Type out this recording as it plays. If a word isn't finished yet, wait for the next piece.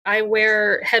I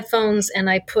wear headphones and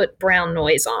I put brown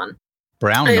noise on.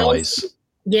 Brown noise?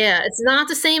 Yeah, it's not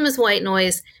the same as white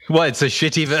noise. Well, it's a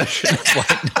shitty version of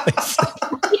white noise.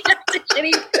 Yeah, it's a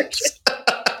shitty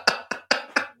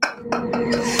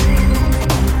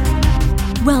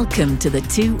version. Welcome to the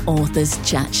Two Authors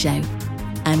Chat Show,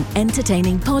 an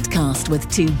entertaining podcast with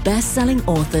two best-selling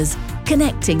authors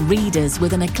connecting readers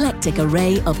with an eclectic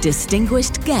array of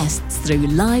distinguished guests through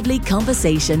lively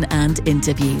conversation and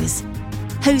interviews.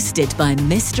 Hosted by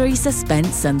mystery,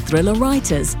 suspense and thriller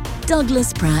writers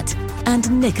Douglas Pratt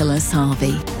and Nicholas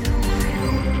Harvey.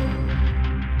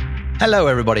 Hello,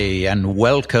 everybody, and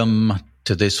welcome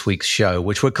to this week's show,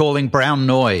 which we're calling Brown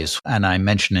Noise. And I'm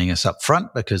mentioning this up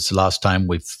front because last time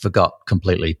we forgot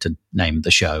completely to name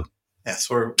the show. Yes,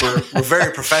 we're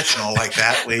very professional like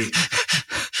that.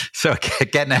 So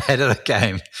getting ahead of the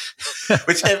game.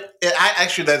 Which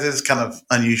actually that is kind of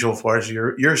unusual for us.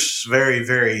 You're very,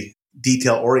 very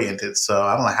detail oriented. So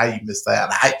I don't know how you missed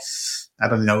that. I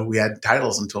don't know we had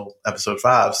titles until episode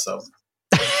 5. So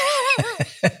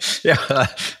yeah,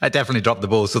 I definitely dropped the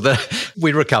ball. So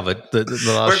we recovered. The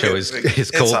last show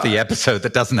is called The Episode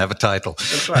That Doesn't Have a Title.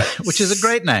 That's right. Which is a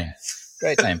great name.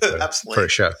 Great name for a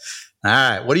show. All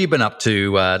right. What have you been up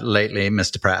to lately,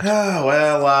 Mr. Pratt? Oh,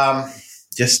 well,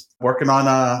 just working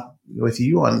on with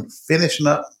you on finishing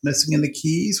up Missing in the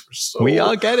Keys. We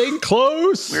are getting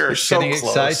close. We're so close.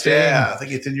 Exciting. Yeah, I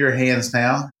think it's in your hands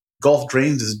now. Gulf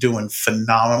Dreams is doing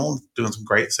phenomenal, doing some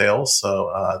great sales. So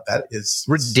that is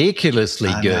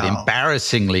ridiculously good,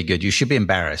 embarrassingly good. You should be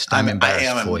embarrassed. I'm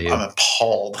embarrassed for you. I'm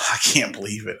appalled. I can't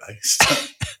believe it.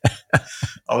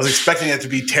 I was expecting it to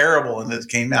be terrible, and it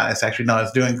came out. It's actually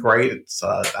it's doing great. It's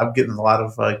I'm getting a lot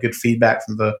of good feedback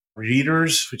from the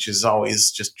readers, which is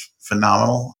always just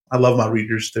phenomenal. I love my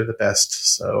readers; they're the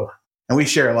best. So, and we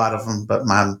share a lot of them, but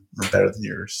mine are better than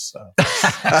yours. So.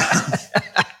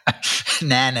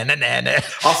 Nah.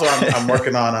 Also, I'm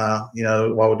working on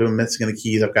while we're doing Missing in the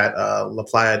Keys, I've got La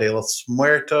Playa de los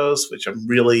Muertos, which I'm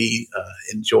really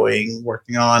enjoying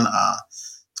working on.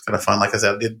 It's kind of fun. Like I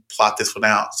said, I did plot this one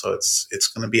out, so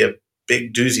it's going to be a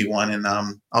big doozy one, and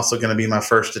also going to be my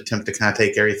first attempt to kind of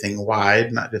take everything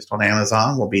wide, not just on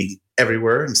Amazon. We'll be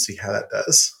everywhere and see how that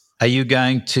does. Are you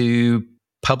going to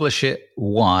publish it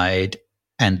wide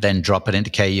and then drop it into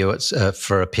KU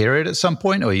for a period at some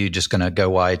point, or are you just going to go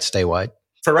wide, stay wide?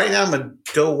 For right now, I'm going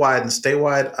to go wide and stay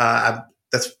wide.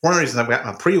 That's one of the reasons I've got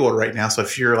my pre-order right now. So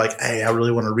if you're like, hey, I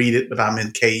really want to read it, but I'm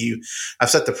in KU, I've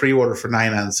set the pre-order for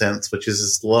 99 cents, which is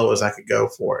as low as I could go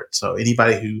for it. So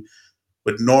anybody who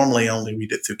would normally only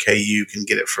read it through KU can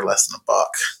get it for less than $1.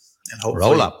 And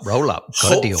hopefully, roll up.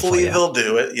 Got a deal for hopefully you. They'll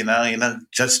do it.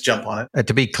 Just jump on it.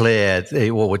 To be clear,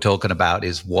 what we're talking about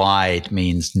is wide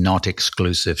means not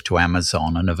exclusive to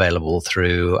Amazon and available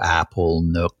through Apple,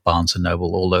 Nook, Barnes &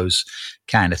 Noble, all those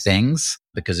kind of things.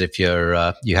 Because if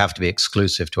you're, you have to be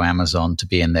exclusive to Amazon to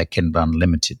be in their Kindle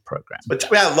Unlimited program. But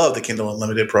I love the Kindle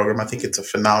Unlimited program. I think it's a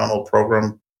phenomenal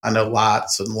program. I know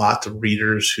lots and lots of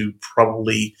readers who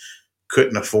probably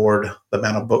couldn't afford the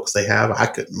amount of books they have. I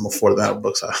couldn't afford the amount of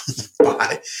books I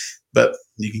buy, but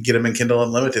you can get them in Kindle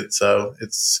Unlimited. So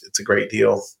it's a great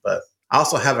deal. But I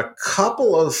also have a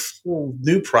couple of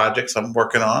new projects I'm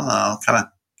working on. Kind of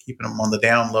keeping them on the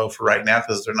down low for right now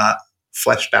because they're not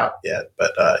fleshed out yet.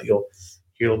 But you'll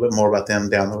hear a little bit more about them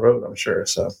down the road, I'm sure.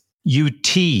 So you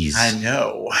tease. I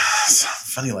know. It's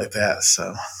funny like that.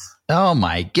 So. Oh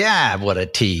my God, what a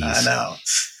tease. I know.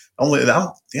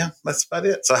 That's about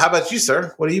it. So how about you,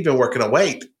 sir? What have you been working on?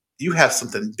 Wait, you have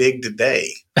something big today.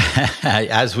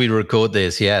 As we record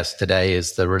this, yes, today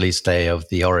is the release day of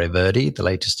the Ore Verde, the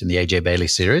latest in the A.J. Bailey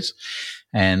series.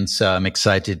 And so I'm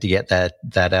excited to get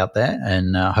that out there,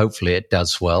 and hopefully it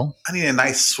does well. I need a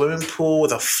nice swimming pool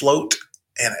with a float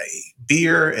and a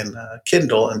beer and a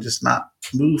Kindle and just not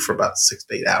move for about 6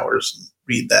 to 8 hours and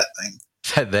read that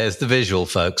thing. There's the visual,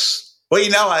 folks. Well,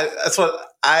 that's what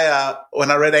when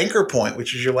I read Anchor Point,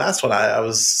 which was your last one, I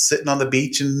was sitting on the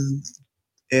beach in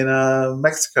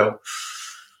Mexico.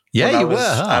 Yeah, you were.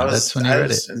 Huh? That's when you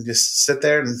read it. And just sit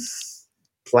there and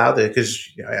plow there because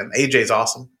AJ's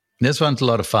awesome. This one's a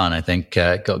lot of fun. I think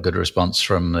got good response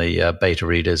from the beta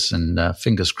readers, and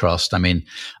fingers crossed. I mean,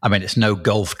 it's no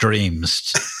Gulf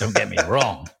Dreams. Don't get me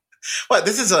wrong. Well,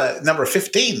 this is number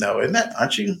 15, though, isn't it?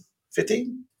 Aren't you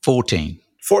 15? 14.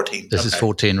 14. This is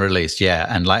 14 released, yeah.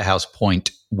 And Lighthouse Point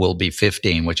will be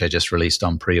 15, which I just released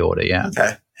on pre-order, yeah.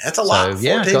 Okay. That's a lot.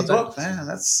 14 books, man.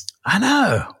 I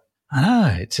know.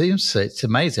 It's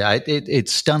amazing. It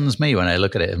stuns me when I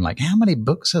look at it. I'm like, how many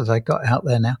books have I got out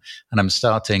there now? And I'm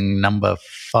starting number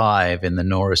 5 in the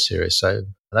Nora series. So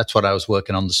That's what I was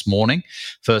working on this morning.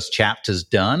 First chapter's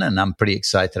done, and I'm pretty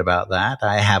excited about that.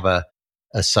 I have a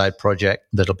side project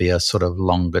that'll be a sort of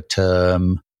longer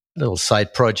term little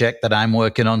side project that I'm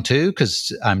working on too,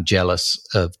 because I'm jealous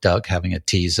of Doug having a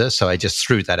teaser. So I just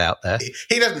threw that out there.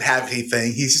 He doesn't have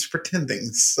anything. He's just pretending.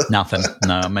 So. Nothing.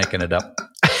 No, I'm making it up.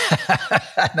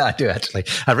 No, I do actually.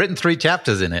 I've written 3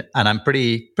 chapters in it, and I'm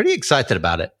pretty excited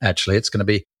about it. Actually, it's going to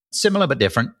be similar but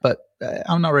different. But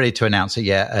I'm not ready to announce it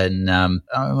yet, and I'm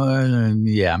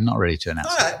not ready to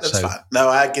announce it. That's fine. No,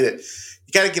 I get it.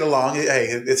 You got to get along.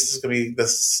 Hey, this is going to be the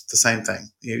same thing.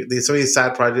 Some of these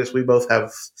side projects, we both have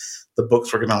the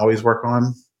books we're going to always work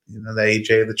on. The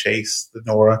AJ, the Chase, the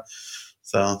Nora.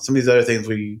 So some of these other things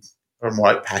we are more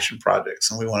like passion projects,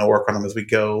 and we want to work on them as we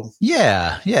go.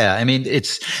 Yeah. I mean,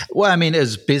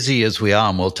 as busy as we are,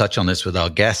 and we'll touch on this with our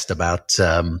guest about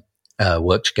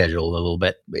work schedule a little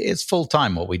bit. It's full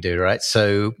time what we do, right?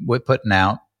 So we're putting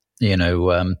out,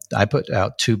 I put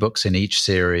out 2 books in each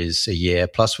series a year,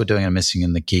 plus we're doing a Missing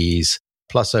in the Keys.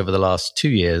 Plus, over the last 2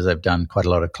 years, I've done quite a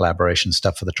lot of collaboration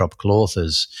stuff for the Tropical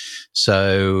Authors.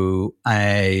 So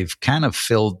I've kind of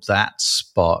filled that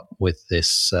spot with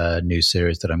this new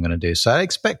series that I'm going to do. So I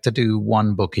expect to do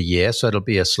 1 book a year. So it'll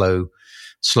be a slow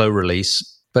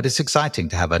release. But it's exciting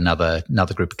to have another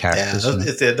group of characters.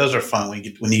 Yeah, those are fun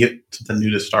when you get something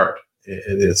new to start. It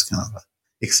is kind of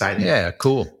exciting. Yeah,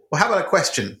 cool. Well, how about a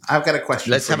question? I've got a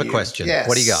question. Let's have a question. Yes.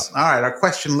 What do you got? All right. Our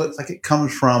question looks like it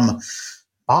comes from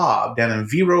Bob down in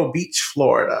Vero Beach,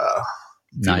 Florida.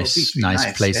 Nice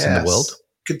place in the world.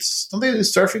 Could somebody do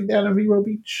surfing down in Vero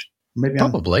Beach? Maybe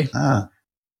probably.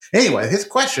 Anyway, his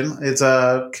question is: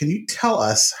 can you tell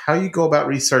us how you go about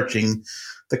researching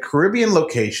the Caribbean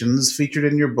locations featured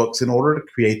in your books in order to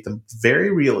create the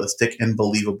very realistic and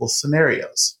believable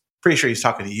scenarios? Pretty sure he's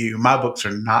talking to you. My books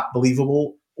are not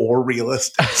believable or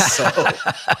realistic. So.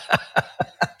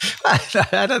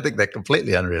 I don't think they're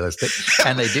completely unrealistic,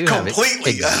 and they do have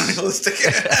completely unrealistic.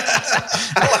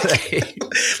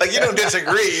 like you don't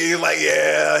disagree. You're like,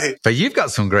 yeah. But you've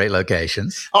got some great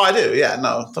locations. Oh, I do. Yeah,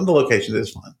 no, some of the locations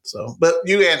is fun. So, but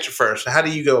you answer first. How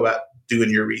do you go about doing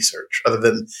your research, other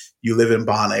than you live in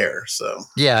Bonaire? So,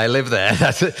 yeah, I live there.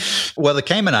 That's it. Well, the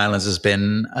Cayman Islands has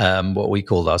been what we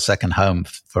called our second home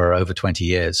for over 20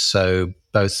 years. So,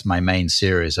 both my main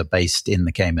series are based in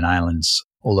the Cayman Islands.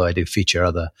 Although I do feature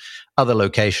other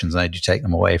locations, and I do take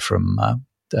them away from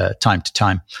time to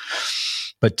time.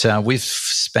 But we've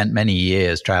spent many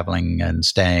years traveling and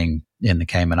staying in the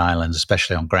Cayman Islands,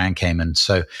 especially on Grand Cayman.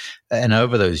 So, and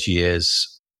over those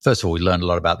years, first of all, we learned a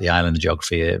lot about the island, the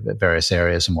geography, various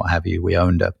areas and what have you. We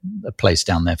owned a place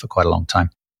down there for quite a long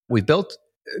time. We built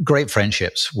great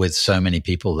friendships with so many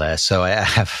people there. So I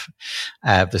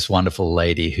have this wonderful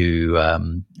lady who,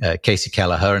 Casey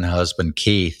Keller, her and her husband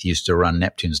Keith used to run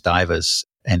Neptune's Divers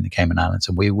in the Cayman Islands,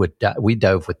 and we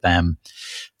dove with them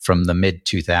from the mid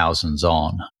 2000s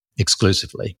on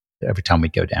exclusively. Every time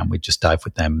we'd go down, we'd just dive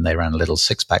with them. And they ran a little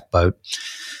 6-pack boat.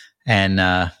 And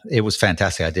it was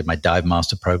fantastic. I did my dive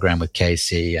master program with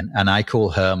Casey, and I call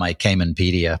her my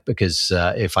Caymanpedia because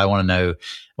if I want to know,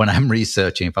 when I'm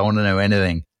researching, if I want to know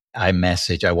anything, I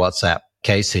WhatsApp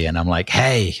Casey, and I'm like,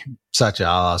 hey,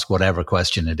 I'll ask whatever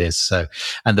question it is. So,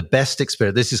 and the best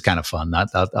experience, this is kind of fun.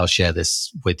 I'll share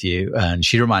this with you. And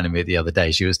she reminded me the other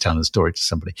day, she was telling a story to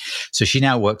somebody. So she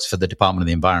now works for the Department of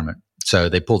the Environment. So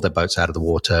they pulled their boats out of the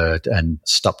water and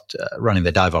stopped running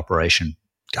their dive operation.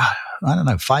 God, I don't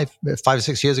know, 5 or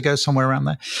 6 years ago, somewhere around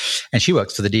there. And she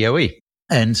works for the DOE.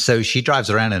 And so she drives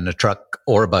around in a truck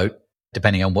or a boat,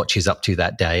 depending on what she's up to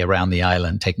that day, around the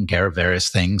island, taking care of various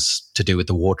things to do with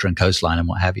the water and coastline and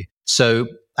what have you. So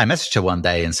I messaged her one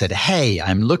day and said, hey,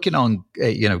 I'm looking on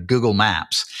Google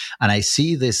Maps, and I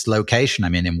see this location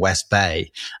I'm in West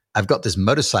Bay. I've got this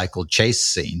motorcycle chase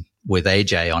scene with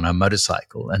AJ on her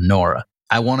motorcycle and Nora.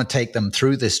 I want to take them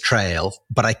through this trail,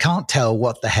 but I can't tell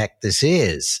what the heck this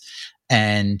is.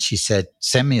 And she said,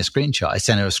 send me a screenshot. I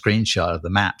sent her a screenshot of the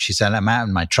map. She said, I'm out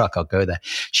in my truck. I'll go there.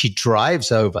 She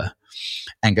drives over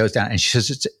and goes down, and she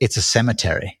says, it's a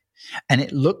cemetery. And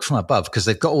it looked from above, because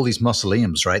they've got all these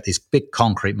mausoleums, right? These big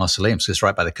concrete mausoleums. It's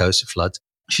right by the coast, it floods.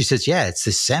 She says, yeah, it's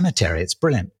this cemetery. It's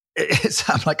brilliant.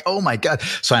 I'm like, oh my God.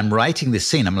 So I'm writing this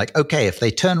scene. I'm like, okay, if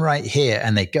they turn right here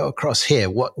and they go across here,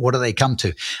 what do they come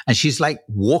to? And she's like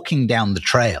walking down the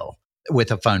trail with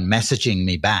her phone, messaging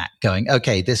me back, going,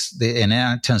 okay, and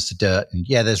now it turns to dirt. And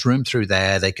yeah, there's room through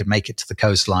there. They could make it to the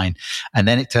coastline. And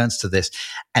then it turns to this.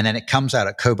 And then it comes out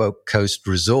at Cobo Coast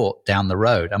Resort down the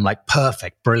road. I'm like,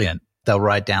 perfect, brilliant. They'll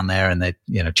ride down there and they,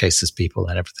 chase these people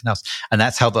and everything else. And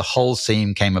that's how the whole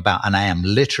scene came about. And I am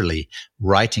literally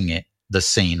writing it the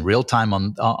scene real time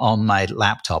on my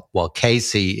laptop while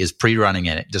Casey is pre-running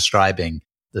it, describing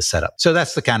the setup. So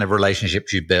that's the kind of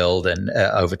relationships you build and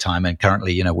over time. And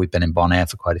currently, we've been in Bonaire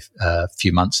for quite a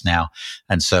few months now.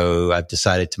 And so I've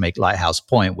decided to make Lighthouse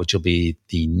Point, which will be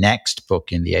the next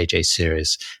book in the AJ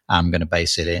series. I'm going to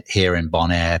base it here in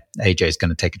Bonaire. AJ is going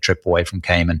to take a trip away from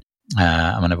Cayman.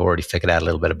 And I've already figured out a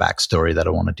little bit of backstory that I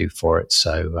want to do for it.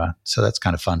 So that's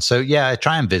kind of fun. So yeah, I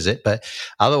try and visit, but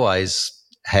otherwise,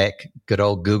 heck, good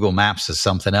old Google Maps is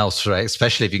something else, right?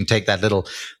 Especially if you can take the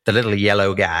little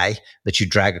yellow guy that you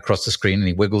drag across the screen and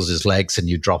he wiggles his legs and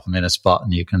you drop him in a spot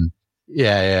and you can,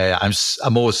 yeah.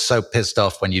 I'm always so pissed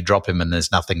off when you drop him and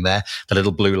there's nothing there. The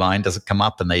little blue line doesn't come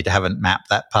up and they haven't mapped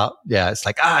that part. Yeah, it's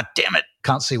like, damn it.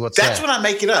 Can't see what's That's there. when I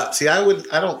make it up. See, I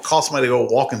don't call somebody to go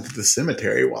walking through the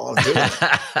cemetery while I'm doing it.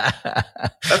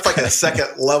 That's like a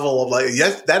second level of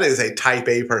yes, that is a type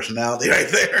A personality right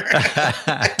there.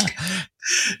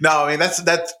 No, I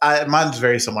mean mine's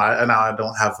very similar. Now I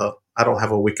don't have a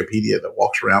Wikipedia that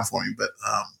walks around for me, but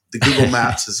the Google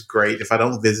Maps is great. If I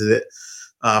don't visit it,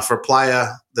 for Playa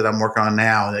that I'm working on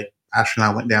now, Ashley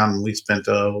and I went down and we spent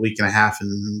a week and a half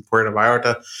in Puerto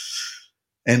Vallarta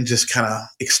and just kind of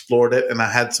explored it. And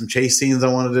I had some chase scenes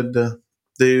I wanted to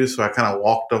do, so I kind of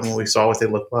walked them and we saw what they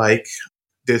looked like.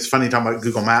 It's funny talking about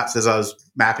Google Maps. As I was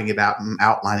mapping it out and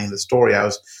outlining the story, I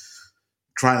was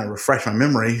trying to refresh my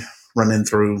memory, running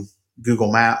through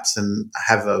Google Maps, and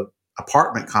I have a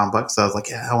apartment complex. So I was like,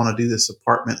 yeah, I want to do this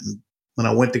apartment. And when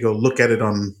I went to go look at it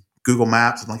on Google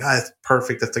Maps, I'm like, that's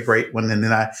perfect. That's a great one. And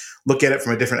then I look at it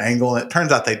from a different angle, and it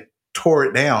turns out they tore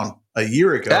it down a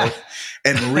year ago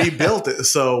and rebuilt it.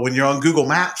 So when you're on Google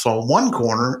Maps on one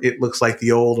corner, it looks like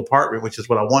the old apartment, which is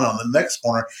what I want. On the next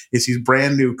corner is these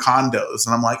brand new condos.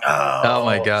 And I'm like, oh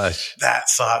my gosh, that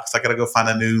sucks. I got to go find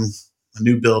a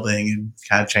new building and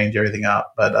kind of change everything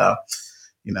up. But,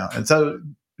 and so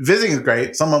visiting is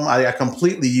great. Some of them, I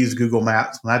completely used Google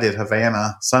Maps when I did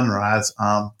Havana Sunrise,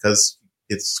 because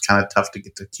it's kind of tough to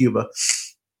get to Cuba.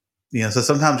 So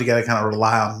sometimes you got to kind of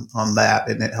rely on that,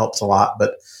 and it helps a lot.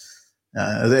 But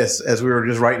as we were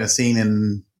just writing a scene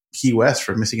in Key West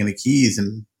for Missing in the Keys,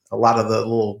 and a lot of the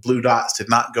little blue dots did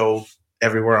not go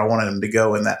everywhere I wanted them to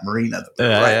go in that marina.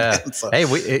 So, hey,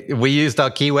 we used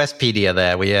our Key Westpedia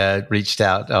there. We reached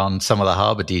out on some of the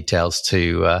harbor details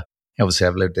to. Obviously,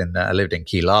 I lived in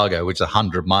Key Largo, which is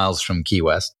 100 miles from Key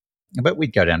West. But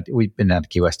we'd go down. We've been down to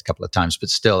Key West a couple of times, but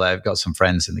still, I've got some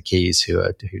friends in the Keys who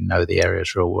know the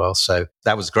areas real well. So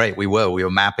that was great. We were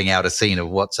mapping out a scene of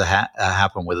what's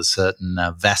happen with a certain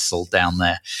vessel down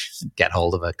there, and get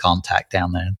hold of a contact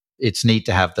down there. It's neat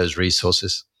to have those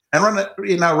resources. And running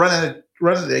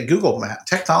a Google Map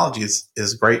technology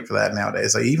is great for that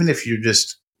nowadays. Like, even if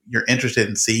you're interested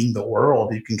in seeing the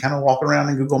world, you can kind of walk around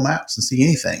in Google Maps and see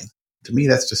anything. To me,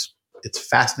 it's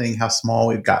fascinating how small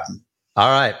we've gotten. All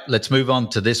right, let's move on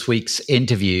to this week's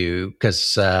interview,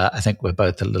 because I think we're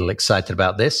both a little excited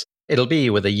about this. It'll be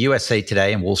with a USA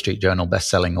Today and Wall Street Journal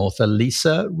bestselling author,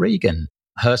 Lisa Regan.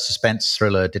 Her suspense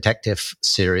thriller detective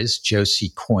series,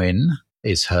 Josie Quinn,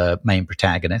 is her main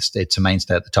protagonist. It's a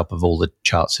mainstay at the top of all the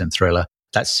charts in thriller.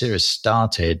 That series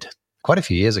started quite a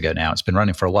few years ago now. It's been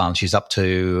running for a while, and she's up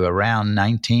to around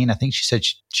 19. I think she said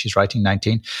she's writing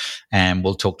 19, and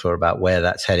we'll talk to her about where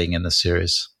that's heading in the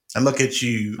series. And look at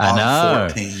you on know.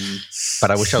 14. But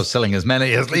I wish I was selling as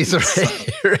many as Lisa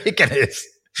Regan is.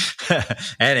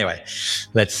 Anyway,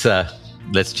 let's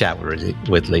chat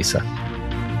with Lisa.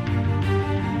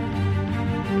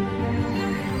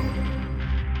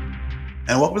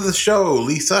 And welcome to the show,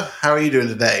 Lisa. How are you doing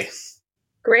today?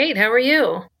 Great. How are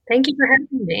you? Thank you for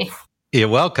having me. You're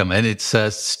welcome. And it's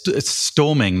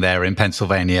storming there in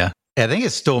Pennsylvania. I think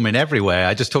it's storming everywhere.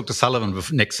 I just talked to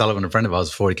Nick Sullivan, a friend of ours,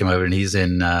 before he came over, and he's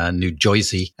in New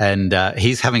Jersey, and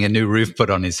he's having a new roof put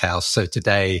on his house. So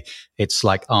today it's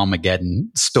like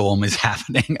Armageddon storm is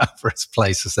happening over his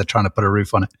place as they're trying to put a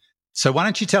roof on it. So why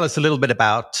don't you tell us a little bit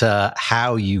about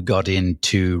how you got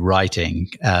into writing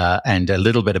and a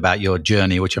little bit about your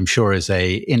journey, which I'm sure is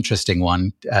a interesting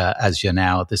one, as you're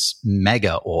now this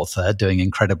mega author doing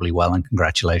incredibly well, and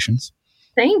congratulations.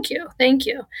 Thank you.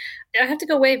 I have to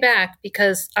go way back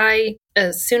because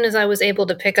as soon as I was able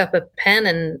to pick up a pen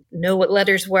and know what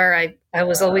letters were, I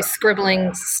was always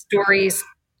scribbling stories,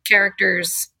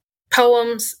 characters,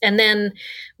 poems. And then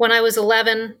when I was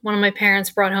 11, one of my parents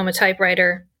brought home a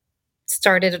typewriter,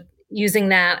 started using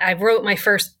that. I wrote my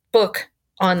first book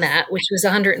on that, which was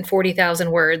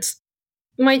 140,000 words.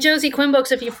 My Josie Quinn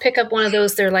books, if you pick up one of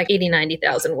those, they're like 80,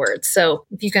 90,000 words. So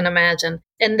if you can imagine.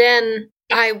 And then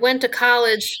I went to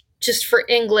college just for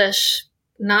English,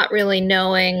 not really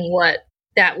knowing what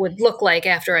that would look like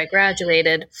after I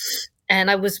graduated. And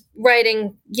I was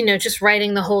writing, just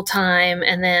writing the whole time.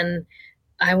 And then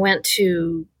I went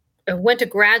to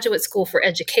graduate school for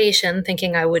education,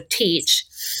 thinking I would teach.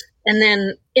 And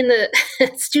then in the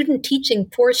student teaching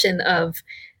portion of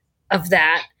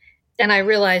that, and I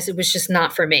realized it was just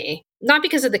not for me. Not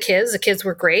because of the kids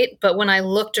were great, but when I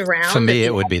looked around. For me,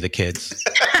 it would be the kids.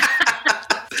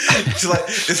 She's like,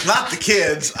 it's not the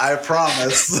kids, I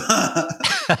promise.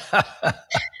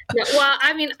 No, well,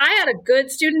 I mean, I had a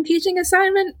good student teaching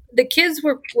assignment. The kids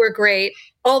were great.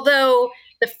 Although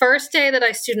the first day that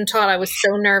I student taught, I was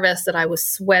so nervous that I was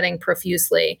sweating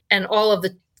profusely. And all of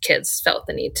the kids felt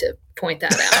the need to point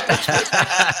that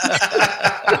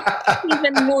out.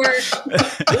 Even more,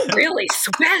 you're really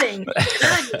sweating.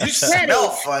 God, you're sweating. Smell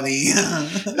funny. Yeah.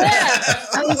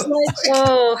 I was like,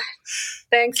 oh,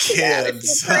 thanks.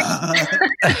 Kids.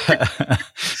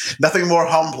 Nothing more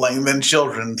humbling than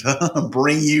children to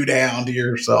bring you down to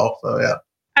yourself. So, yeah.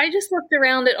 I just looked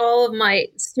around at all of my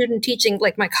student teaching,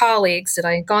 like my colleagues that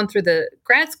I had gone through the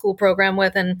grad school program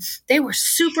with, and they were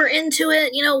super into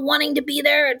it, wanting to be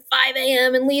there at 5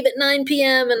 a.m. and leave at 9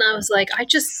 p.m. And I was like, I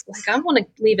want to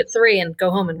leave at 3 and go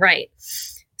home and write.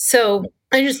 So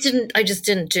I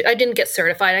didn't get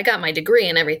certified. I got my degree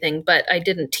and everything, but I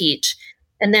didn't teach.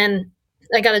 And then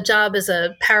I got a job as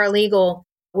a paralegal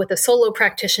with a solo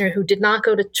practitioner who did not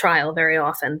go to trial very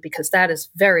often because that is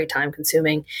very time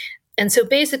consuming. And so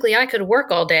basically I could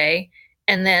work all day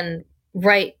and then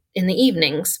write in the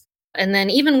evenings. And then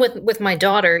even with my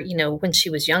daughter, when she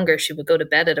was younger, she would go to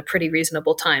bed at a pretty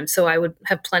reasonable time. So I would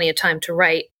have plenty of time to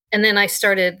write. And then I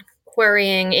started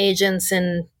querying agents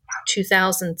in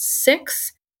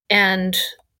 2006 and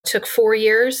took 4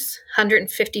 years,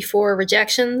 154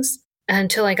 rejections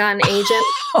until I got an agent.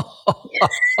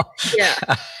 Yeah.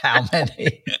 How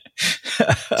many?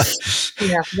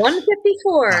 Yeah,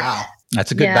 154. Wow. That's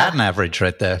a good batting average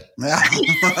right there. Yeah.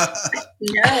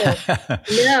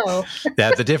 No.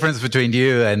 Yeah, the difference between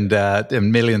you and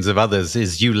millions of others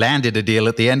is you landed a deal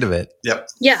at the end of it. Yep.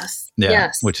 Yes. Yeah,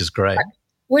 yes. which is great.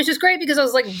 Which is great because I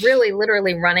was like really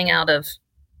literally running out of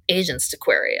agents to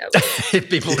query.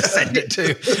 People to send it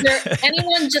to. Is there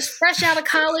anyone just fresh out of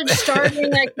college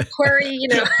starting I could query,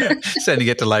 Sending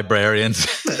it to librarians.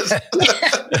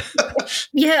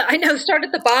 Yeah, I know. Start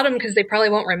at the bottom because they probably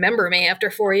won't remember me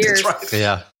after 4 years. That's right.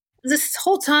 Yeah. This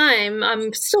whole time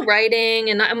I'm still writing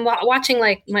and I'm watching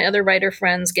like my other writer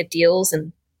friends get deals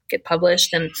and get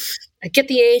published, and I get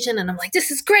the agent and I'm like,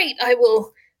 this is great. I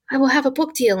will have a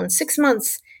book deal in 6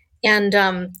 months. And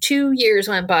 2 years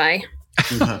went by.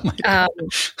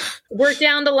 We're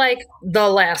down to like the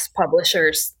last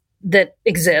publishers that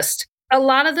exist. A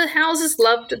lot of the houses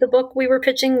loved the book we were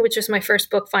pitching, which was my first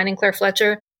book, Finding Claire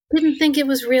Fletcher. Didn't think it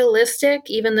was realistic,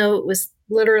 even though it was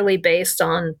literally based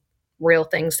on real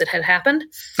things that had happened.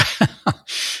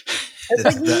 It's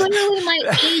like literally my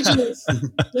agent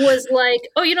was like,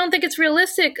 oh, you don't think it's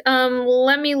realistic?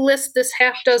 Let me list this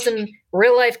half dozen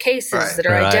real life cases that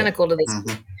are identical to this.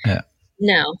 Mm-hmm. Yeah.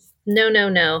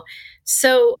 No.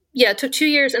 So yeah, it took 2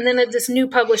 years, and then this new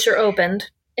publisher opened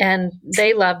and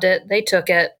they loved it. They took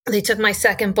it. They took my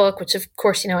second book, which of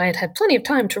course, I had had plenty of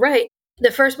time to write. The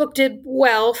first book did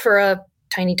well for a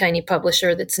tiny, tiny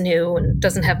publisher that's new and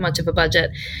doesn't have much of a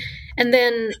budget. And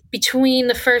then between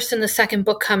the first and the second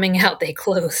book coming out, they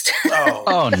closed.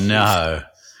 Oh no.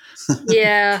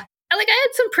 Yeah. I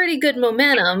had some pretty good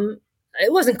momentum.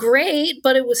 It wasn't great,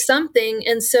 but it was something.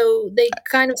 And so they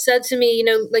kind of said to me,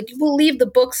 we'll leave the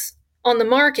books on the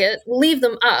market, we'll leave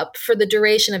them up for the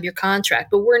duration of your contract,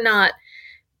 but we're not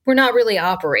really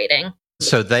operating.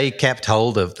 So they kept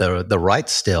hold of the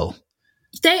rights still.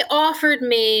 They offered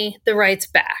me the rights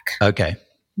back. Okay.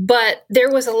 But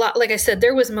there was a lot, like I said,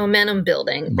 there was momentum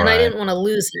building, and I didn't want to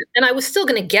lose it. And I was still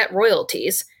going to get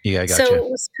royalties. Yeah, gotcha. So it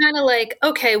was kind of like,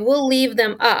 okay, we'll leave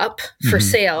them up for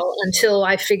sale until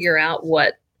I figure out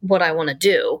what I want to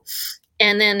do.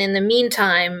 And then in the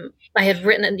meantime, I had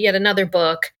written yet another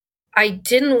book. I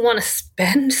didn't want to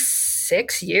spend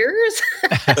 6 years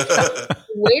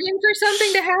waiting for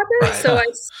something to happen. Right. So I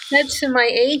said to my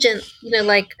agent,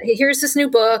 hey, here's this new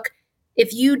book.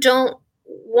 If you don't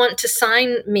want to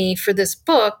sign me for this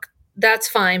book, that's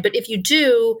fine. But if you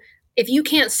do, if you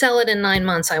can't sell it in 9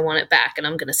 months, I want it back and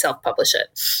I'm going to self-publish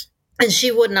it. And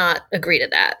she would not agree to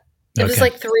that. It was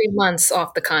like 3 months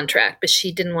off the contract, but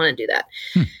she didn't want to do that.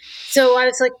 So I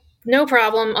was like, no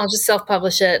problem. I'll just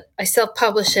self-publish it. I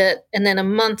self-publish it. And then a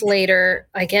month later,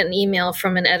 I get an email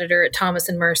from an editor at Thomas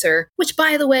 & Mercer, which,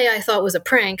 by the way, I thought was a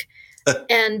prank.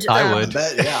 And I would.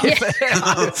 Bet, yeah.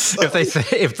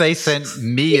 If they sent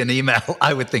me an email,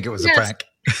 I would think it was a prank.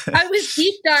 I was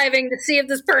deep diving to see if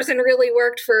this person really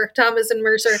worked for Thomas and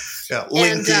Mercer. Yeah,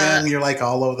 LinkedIn, you're like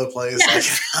all over the place.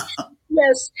 Yes.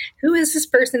 Yes. Who is this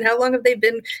person? How long have they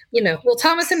been, will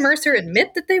Thomas and Mercer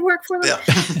admit that they work for them?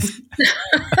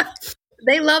 Yeah.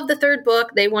 They loved the third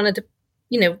book. They wanted to,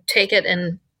 take it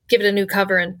and give it a new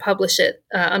cover and publish it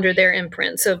under their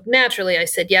imprint. So naturally I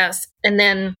said yes. And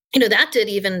then, that did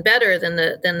even better than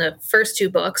the first two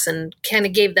books and kind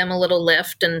of gave them a little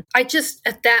lift. And I just,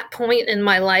 at that point in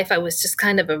my life, I was just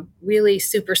kind of a really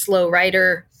super slow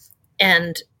writer.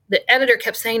 And the editor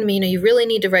kept saying to me, you really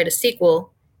need to write a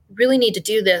sequel. You really need to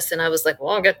do this. And I was like,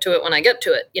 well, I'll get to it when I get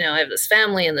to it. I have this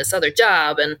family and this other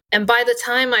job. And by the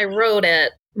time I wrote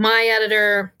it, my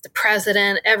editor, the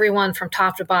president, everyone from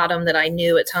top to bottom that I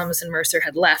knew at Thomas and Mercer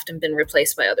had left and been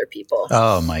replaced by other people.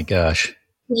 Oh my gosh.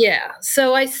 Yeah.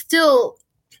 So I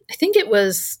think it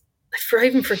was, I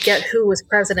even forget who was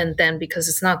president then because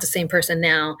it's not the same person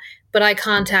now, but I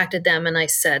contacted them and I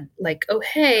said oh,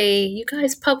 hey, you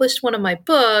guys published one of my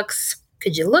books.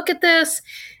 Could you look at this?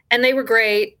 And they were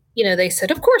great. They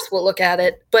said, of course we'll look at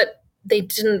it, but they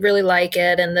didn't really like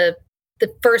it. And the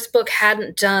first book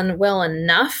hadn't done well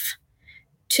enough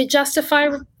to justify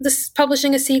this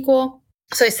publishing a sequel.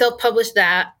 So I self-published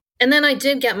that. And then I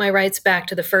did get my rights back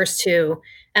to the first two,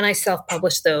 and I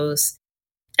self-published those.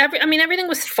 Everything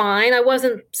was fine. I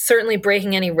wasn't certainly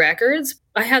breaking any records.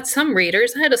 I had some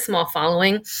readers. I had a small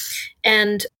following.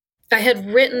 And I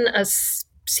had written a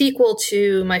sequel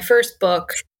to my first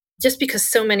book just because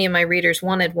so many of my readers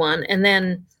wanted one. And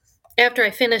then after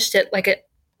I finished it,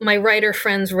 my writer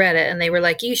friends read it and they were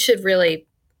like, you should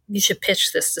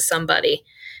pitch this to somebody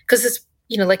because it's,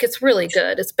 it's really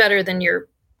good. It's better than your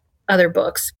other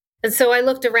books. And so I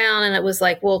looked around and it was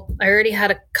like, well, I already had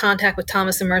a contact with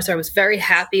Thomas and Mercer. I was very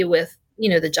happy with,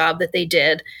 the job that they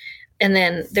did. And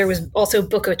then there was also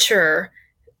Book Auteur,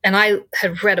 and I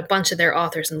had read a bunch of their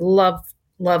authors and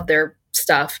loved their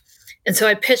stuff. And so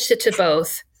I pitched it to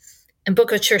both, and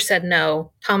Book Auteur said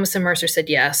no. Thomas and Mercer said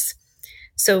yes.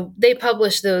 So they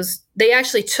published those. They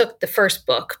actually took the first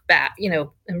book back,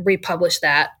 and republished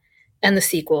that and the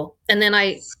sequel. And then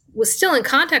I was still in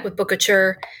contact with Book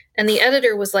Auteur, and the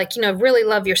editor was like, really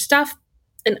love your stuff.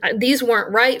 And these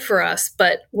weren't right for us,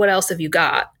 but what else have you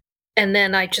got? And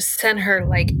then I just sent her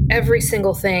every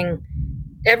single thing,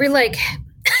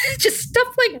 just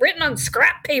stuff written on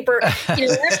scrap paper,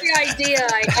 every idea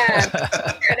I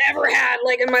had ever had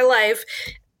in my life.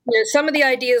 Some of the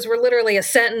ideas were literally a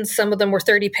sentence. Some of them were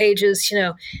 30 pages,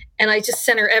 and I just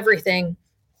sent her everything.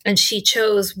 And she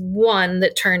chose one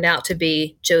that turned out to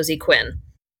be Josie Quinn.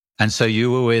 And so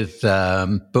you were with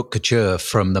Book Couture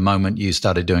from the moment you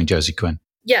started doing Josie Quinn?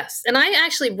 Yes. And I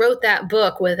actually wrote that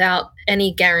book without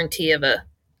any guarantee of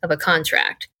a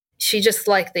contract. She just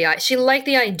liked the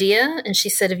idea. And she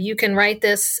said, if you can write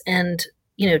this and,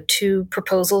 2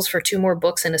 proposals for 2 more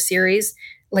books in a series,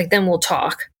 then we'll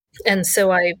talk. And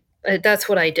so that's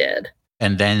what I did.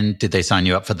 And then did they sign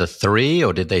you up for the 3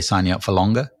 or did they sign you up for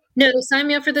longer? No, they signed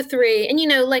me up for the 3. And,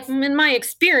 in my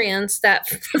experience, that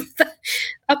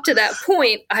up to that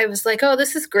point, I was like, oh,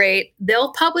 this is great.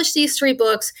 They'll publish these 3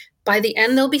 books. By the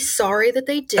end, they'll be sorry that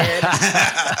they did.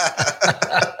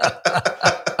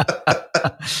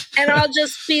 And I'll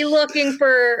just be looking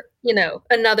for,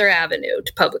 another avenue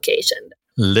to publication.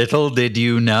 Little did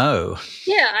you know.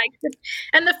 Yeah.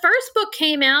 And the first book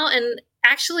came out, and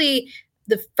actually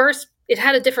it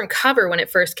had a different cover when it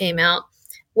first came out.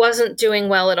 Wasn't doing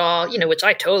well at all, which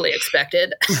I totally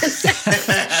expected. They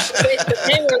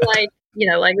were like,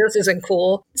 this isn't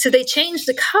cool. So they changed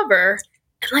the cover,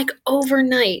 and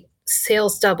overnight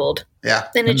sales doubled. Yeah.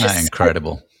 Then it Isn't that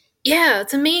incredible? Yeah,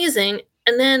 it's amazing.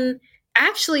 And then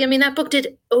actually, that book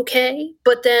did okay,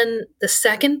 but then the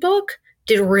second book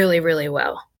did really, really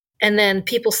well. And then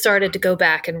people started to go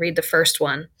back and read the first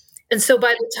one. And so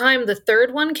by the time the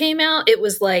third one came out, it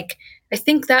was I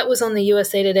think that was on the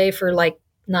USA Today for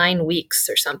 9 weeks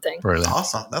or something. Really?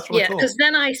 Awesome. That's really cool. Because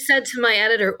then I said to my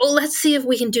editor, well, let's see if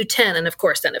we can do 10. And of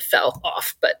course, then it fell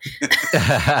off. But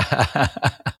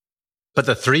But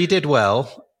the 3 did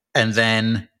well. And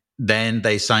then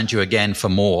they signed you again for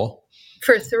more.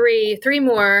 For 3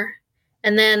 more.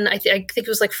 And then I think it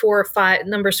was 4 or 5.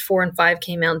 Numbers 4 and 5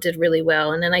 came out and did really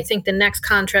well. And then I think the next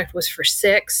contract was for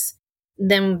 6.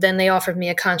 Then they offered me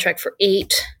a contract for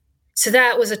 8. So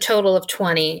that was a total of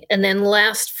 20. And then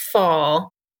last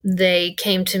fall, they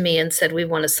came to me and said, we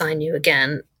want to sign you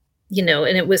again.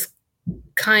 And it was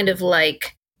kind of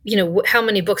how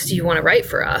many books do you want to write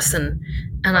for us? And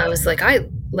I was I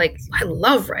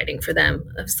love writing for them.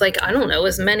 I was I don't know,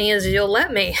 as many as you'll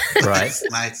let me. Right.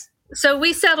 Nice. So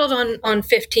we settled on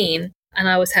 15. And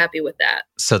I was happy with that.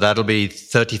 So that'll be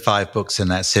 35 books in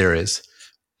that series.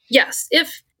 Yes,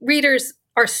 if readers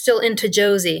are still into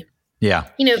Josie. Yeah.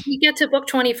 If you get to book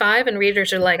 25 and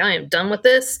readers are like, I am done with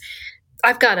this,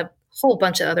 I've got a whole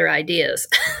bunch of other ideas.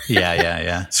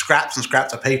 Yeah. Scraps and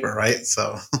scraps of paper, right?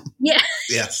 So yeah.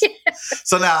 Yes.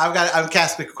 So now I'm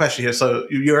casting a question here. So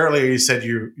you earlier you said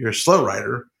you're a slow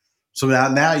writer. So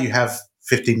now you have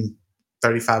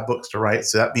 35 books to write.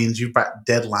 So that means you've got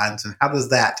deadlines. And how does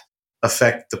that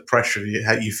affect the pressure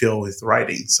how you feel with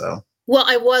writing? So well,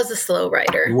 I was a slow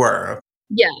writer. You were.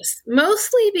 Yes,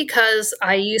 mostly because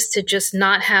I used to just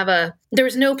not have there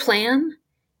was no plan.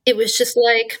 It was just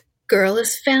like, girl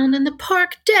is found in the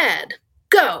park dead.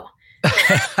 Go.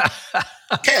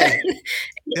 Okay.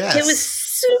 Yes. It was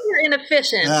super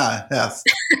inefficient. Yes.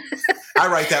 I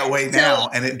write that way now,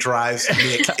 and it drives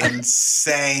Nick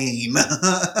insane.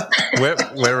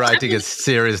 We're writing a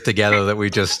series together that we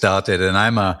just started,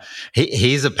 and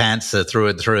he's a pantser through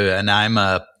and through, and I'm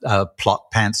a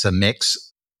plot pantser mix.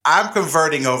 I'm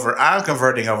converting over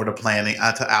to planning,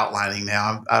 to outlining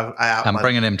now. I'm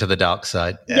bringing him to the dark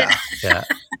side. Yeah.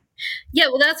 Yeah.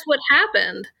 Well, that's what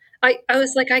happened. I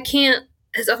was like, I can't.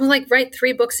 I'm like, write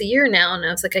 3 books a year now, and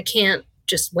I was like, I can't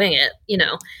just wing it,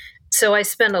 So I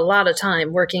spend a lot of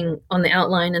time working on the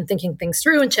outline and thinking things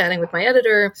through and chatting with my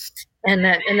editor, and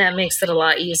that makes it a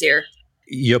lot easier.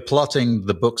 You're plotting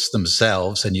the books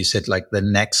themselves, and you said like the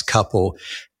next couple.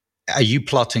 Are you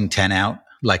plotting 10 out?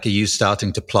 Like, are you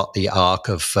starting to plot the arc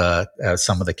of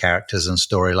some of the characters and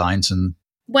storylines? And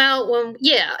well,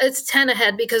 yeah, it's 10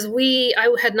 ahead because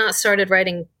I had not started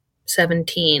writing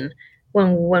 17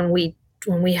 when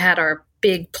we had our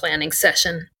big planning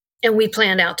session, and we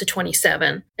planned out to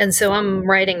 27. And so I'm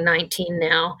writing 19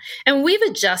 now, and we've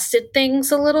adjusted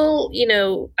things a little.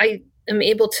 I am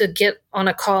able to get on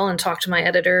a call and talk to my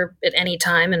editor at any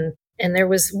time. And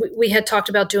we had talked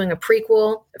about doing a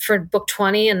prequel for book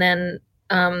 20, and then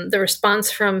the response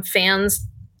from fans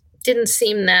didn't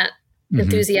seem that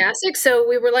enthusiastic. So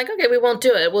we were like, okay, we won't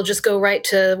do it. We'll just go right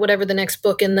to whatever the next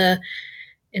book in the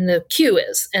queue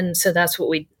is. And so that's what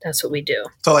we do.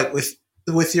 So like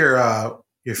with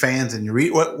your fans and your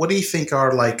what do you think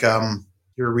are like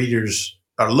your readers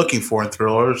are looking for in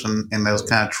thrillers and those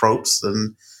kind of tropes?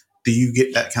 And do you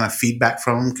get that kind of feedback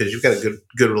from them? Because you've got a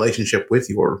good relationship with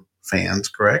your fans,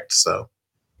 correct? So.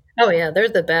 Oh yeah, they're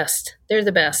the best.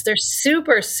 They're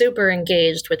super, super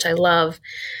engaged, which I love.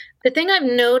 The thing I've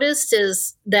noticed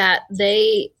is that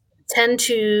they tend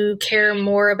to care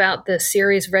more about the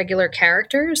series' regular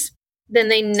characters than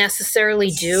they necessarily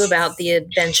do about the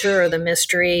adventure or the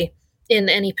mystery in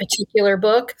any particular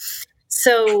book.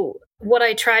 So what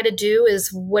I try to do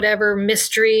is whatever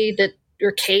mystery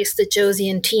or case that Josie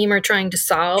and team are trying to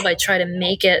solve, I try to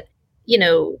make it,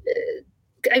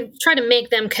 I try to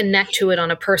make them connect to it on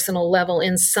a personal level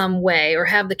in some way, or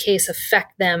have the case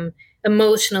affect them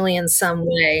emotionally in some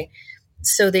way,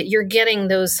 so that you're getting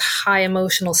those high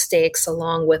emotional stakes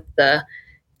along with the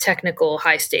technical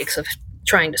high stakes of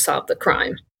trying to solve the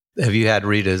crime. Have you had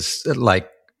readers like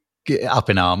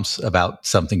up in arms about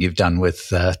something you've done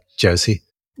with Josie?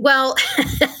 Well,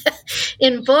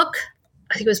 in book,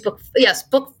 I think it was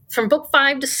book from book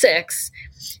 5 to 6,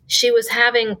 she was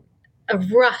having a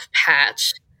rough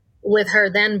patch with her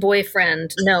then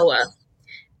boyfriend, Noah.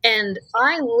 And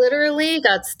I literally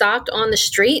got stopped on the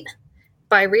street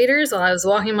by readers while I was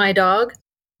walking my dog.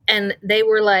 And they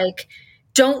were like,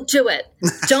 don't do it.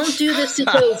 Don't do this to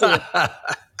Josie.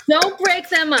 Don't break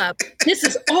them up. This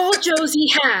is all Josie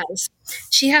has.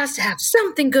 She has to have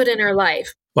something good in her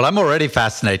life. Well, I'm already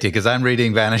fascinated because I'm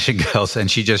reading Vanishing Girls and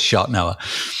she just shot Noah.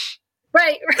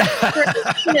 Right.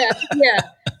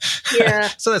 Yeah.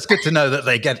 So that's good to know that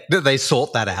they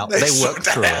sort that out. They work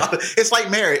through it. It's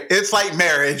like marriage. It's like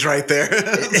marriage right there.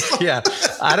 Yeah.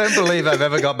 I don't believe I've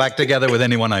ever got back together with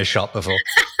anyone I shot before.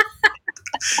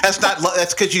 That's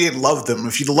because you didn't love them.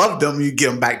 If you loved them, you get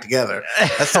them back together.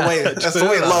 That's the way. That's the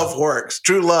way love works.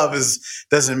 True love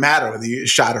doesn't matter whether you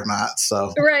shot or not.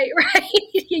 So right.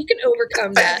 You can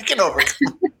overcome that. You can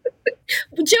overcome.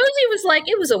 Josie was like,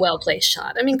 it was a well-placed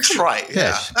shot. I mean, that's right.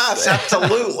 Yeah,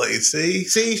 absolutely. See,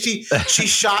 she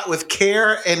shot with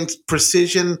care and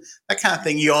precision. That kind of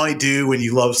thing you only do when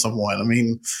you love someone. I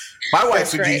mean, my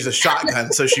wife would use a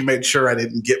shotgun, so she made sure I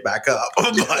didn't get back up.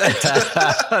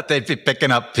 But they'd be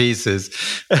picking up pieces.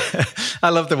 I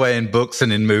love the way in books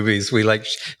and in movies we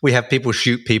have people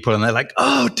shoot people, and they're like,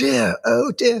 "Oh dear."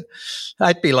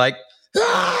 I'd be like,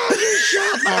 "Ah, you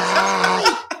shot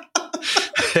me."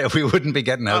 we wouldn't be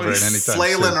getting over it anytime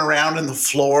flailing soon. around in the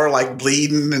floor, like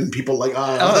bleeding, and people like,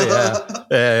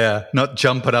 yeah, not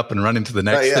jumping up and running to the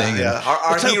next thing. Yeah.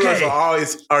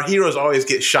 Our heroes always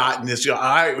get shot, and just all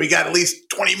right, we got at least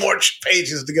 20 more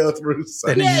pages to go through. So.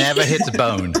 And it never hits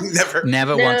bone.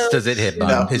 Never once does it hit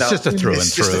bone. It's just a through and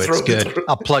through. It's good.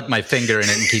 I'll plug my finger in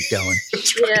it and keep going.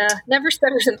 Yeah, never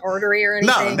severs an artery or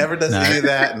anything. No, never does any of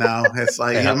that. No, it's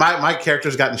like my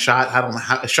character's gotten shot. I don't know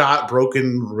how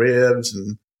broken ribs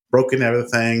and broken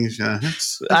everything.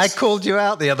 I called you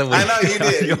out the other week. I know you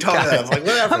did. You told me that. I was like,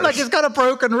 whatever. I'm like, it's got a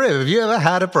broken rib. Have you ever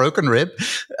had a broken rib?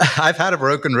 I've had a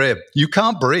broken rib. You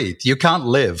can't breathe. You can't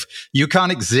live. You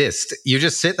can't exist. You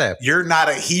just sit there. You're not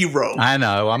a hero. I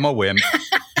know. I'm a wimp.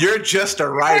 You're just a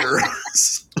writer.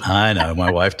 I know.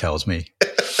 My wife tells me.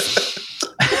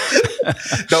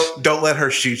 Don't let her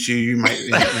shoot you. You might.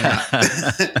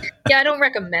 Yeah, I don't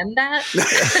recommend that.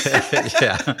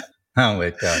 Yeah. Oh my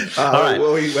God! All right,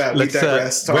 we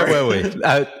digress. Where were we?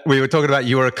 We were talking about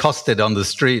you were accosted on the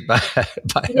street by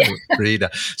a reader.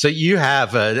 So you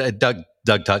have Doug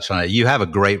touched on it. You have a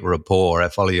great rapport. I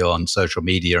follow you on social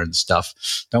media and stuff.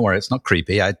 Don't worry, it's not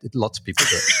creepy. Lots of people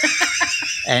do it.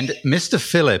 And Mr.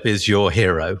 Phillip is your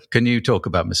hero. Can you talk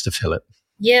about Mr. Phillip?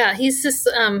 Yeah, he's this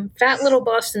fat little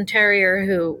Boston Terrier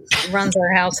who runs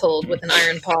our household with an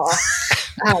iron paw.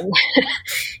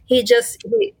 He has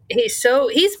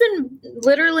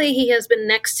been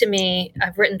next to me.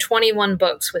 I've written 21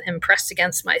 books with him pressed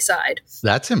against my side.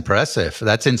 That's impressive.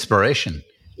 That's inspiration.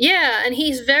 Yeah, and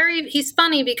he's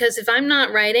funny because if I'm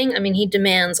not writing, I mean, he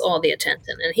demands all the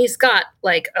attention, and he's got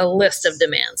like a list of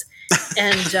demands.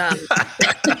 And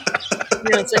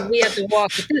it's like, we have to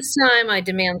walk at this time. I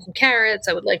demand some carrots.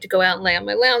 I would like to go out and lay on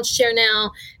my lounge chair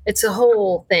now. It's a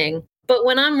whole thing. But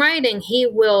when I'm writing, he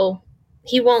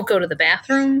won't go to the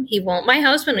bathroom. He won't. My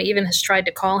husband even has tried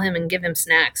to call him and give him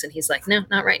snacks, and he's like, no,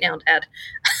 not right now, Dad.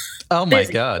 Oh my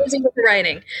God. Busy with the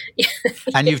writing.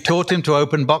 And you've taught him to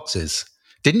open boxes.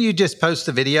 Didn't you just post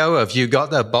a video of you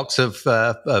got a box of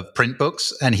print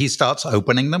books and he starts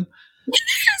opening them?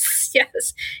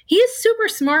 Yes. He is super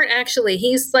smart, actually.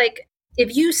 He's like,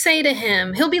 if you say to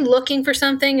him, he'll be looking for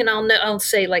something, and I'll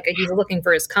say, like, he's looking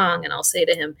for his Kong, and I'll say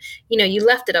to him, you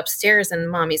left it upstairs in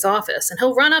Mommy's office, and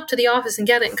he'll run up to the office and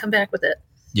get it and come back with it.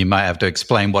 You might have to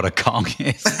explain what a Kong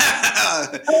is.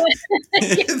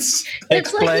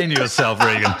 Explain yourself,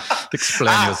 Regan.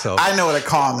 Explain yourself. I know what a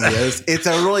Kong is. It's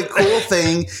a really cool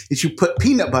thing that you put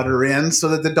peanut butter in so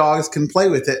that the dogs can play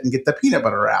with it and get the peanut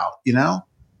butter out,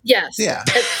 Yes. Yeah.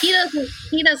 He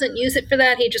doesn't use it for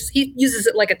that. He uses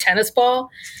it like a tennis ball.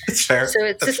 It's fair. So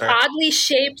it's this oddly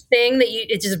shaped thing that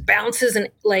it just bounces and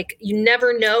like you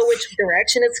never know which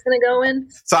direction it's going to go in.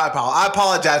 So I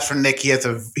apologize for Nick.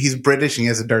 He's British and he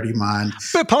has a dirty mind.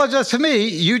 But apologize for me.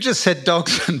 You just said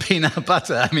dogs and peanut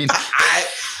butter. I mean,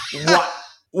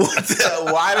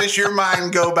 why does your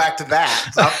mind go back to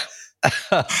that?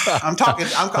 I'm talking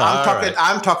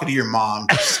to your mom.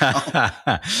 So.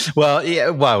 Well, yeah.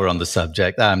 While we're on the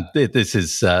subject, this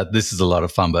is a lot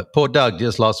of fun. But poor Doug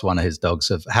just lost one of his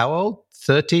dogs. Of how old?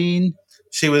 13.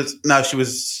 She was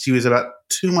about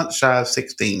 2 months shy of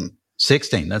 16.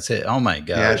 16. That's it. Oh my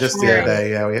God. Yeah, just the other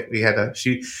day. Yeah, we had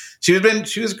she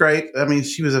was great. I mean,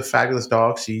 she was a fabulous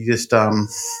dog. She just kind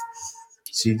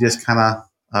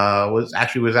of was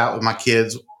out with my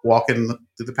kids walking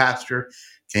through the pasture.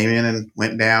 Came in and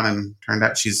went down, and turned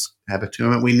out she's had a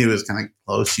tumor. We knew it was kind of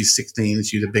close. She's 16.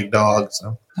 She's a big dog.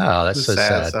 So that's so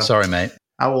sad. So sorry, mate.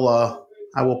 I will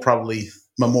probably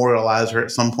memorialize her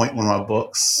at some point in one of my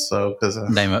books. So because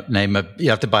name a you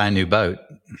have to buy a new boat.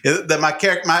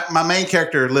 My main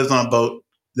character lives on a boat.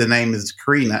 The name is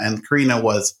Karina, and Karina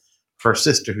was her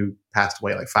sister who passed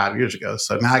away like 5 years ago.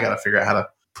 So now I got to figure out how to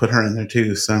put her in there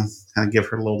too. So kind of give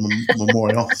her a little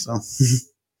memorial.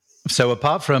 So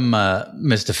apart from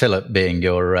Mr. Phillip being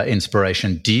your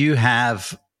inspiration, do you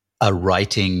have a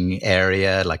writing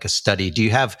area, like a study? Do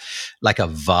you have like a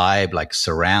vibe, like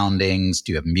surroundings?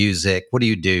 Do you have music? What do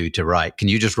you do to write? Can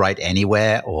you just write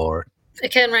anywhere or? I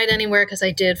can write anywhere because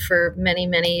I did for many,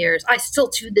 many years. I still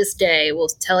to this day will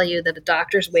tell you that a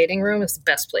doctor's waiting room is the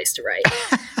best place to write.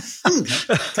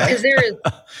 Because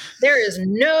there is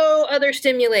no other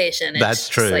stimulation. That's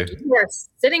true. Like you are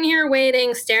sitting here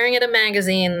waiting, staring at a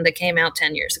magazine that came out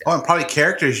 10 years ago. Oh, and probably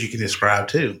characters you can describe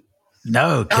too.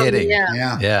 No kidding.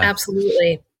 Yeah,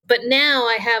 absolutely. But now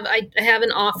I have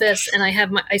an office, and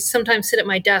I sometimes sit at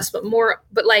my desk,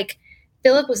 but like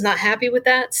Philip was not happy with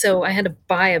that, so I had to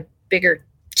buy a bigger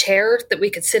chair that we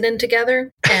could sit in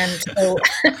together. And so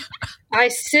I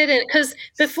sit in, because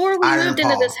before we moved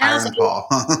into this house. Iron Paul.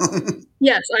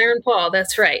 Yes, Iron Paul.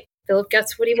 That's right. Philip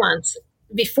gets what he wants.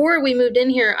 before we moved in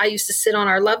here, I used to sit on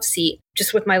our love seat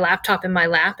just with my laptop in my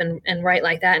lap and write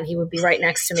like that. And he would be right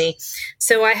next to me.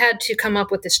 So I had to come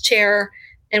up with this chair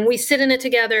and we sit in it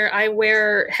together. I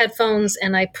wear headphones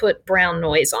and I put brown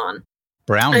noise on.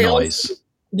 Brown noise?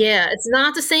 Yeah, it's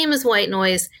not the same as white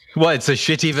noise. Well, it's a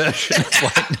shitty version of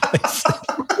white noise.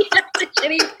 Yeah, it's a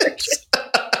shitty version.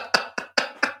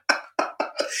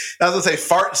 I was going to say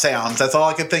fart sounds. That's all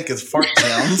I could think is fart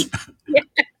sounds. Yeah.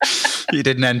 You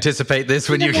didn't anticipate this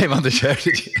when you came on the show,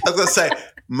 did you? I was going to say,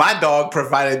 my dog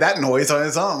provided that noise on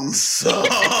his own. So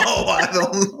I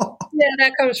don't know. Yeah,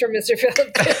 that comes from Mr.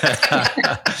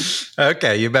 Phillips.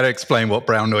 Okay, you better explain what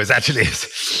brown noise actually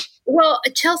is. Well,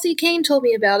 Chelsea Kane told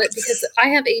me about it because I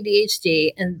have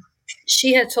ADHD, and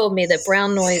she had told me that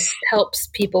brown noise helps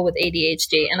people with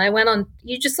ADHD. And I went on,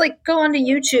 you just like go onto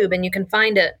YouTube and you can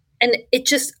find it. And it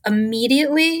just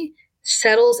immediately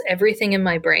settles everything in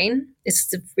my brain.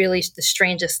 It's really the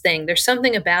strangest thing. There's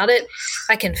something about it.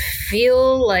 I can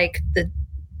feel like the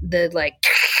like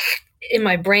in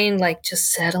my brain, like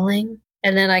just settling,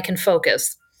 and then I can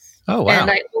focus. Oh, wow.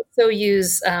 And I also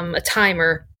use a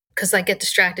timer because I get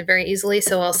distracted very easily.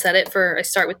 So I'll set it I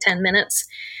start with 10 minutes.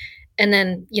 And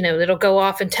then, it'll go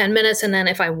off in 10 minutes. And then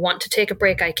if I want to take a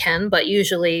break, I can. But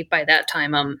usually by that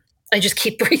time, I just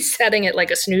keep resetting it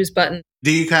like a snooze button.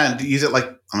 Do you kind of use it like,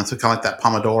 it's kind of like that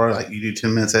Pomodoro, like you do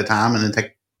 10 minutes at a time and then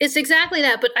take? It's exactly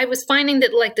that. But I was finding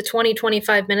that like the 20,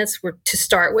 25 minutes were to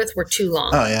start with were too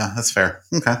long. Oh, yeah, that's fair.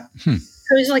 Okay.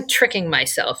 I was like tricking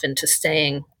myself into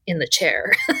staying in the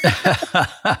chair.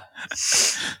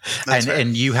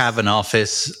 And you have an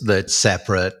office that's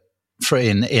separate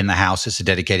in the house. It's a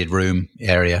dedicated room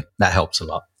area. That helps a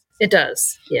lot. It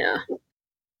does. Yeah.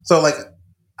 So like,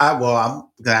 I'm going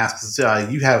to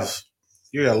ask,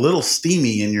 you're a little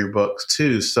steamy in your books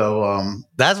too. So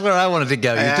that's where I wanted to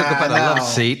go. You took up a love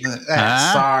seat.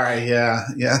 Sorry. Yeah.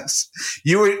 Yes.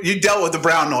 You dealt with the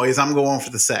brown noise. I'm going for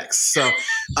the sex. So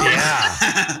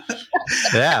yeah.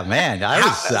 Yeah, man.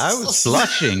 I was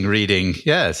blushing reading.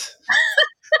 Yes.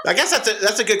 I guess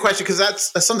that's a good question because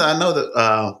that's something I know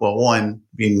that one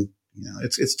being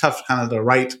it's tough kind of to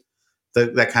write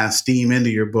that kind of steam into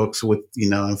your books with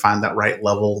and find that right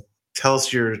level. Tell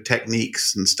us your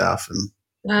techniques and stuff. And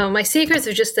my secrets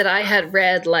are just that I had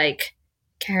read like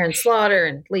Karen Slaughter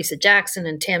and Lisa Jackson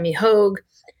and Tammy Hogue,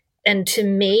 and to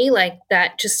me like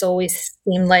that just always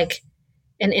seemed like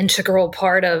an integral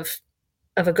part of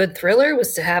a good thriller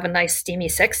was to have a nice steamy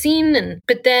sex scene.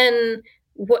 But then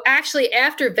actually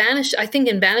after I think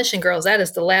in Vanishing Girls, that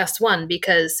is the last one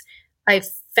because I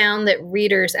found that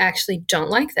readers actually don't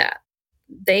like that.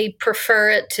 They prefer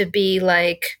it to be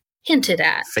like hinted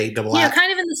at. Fade to black.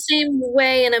 Kind of in the same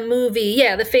way in a movie.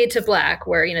 Yeah, the fade to black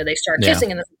where, they start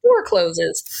kissing and the door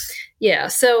closes. Yeah,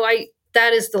 so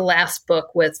that is the last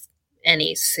book with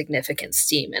any significant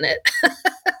steam in it.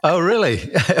 Oh, really?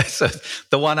 So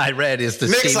the one I read is the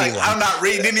Nick's steamy like, one. I'm not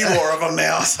reading any more of them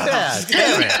now. So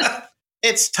Yeah.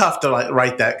 It's tough to like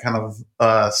write that kind of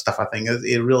stuff. I think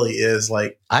it really is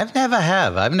like. I've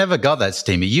never got that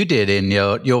steamy. You did in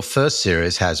your first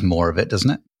series has more of it,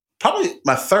 doesn't it? Probably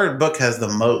my third book has the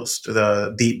most,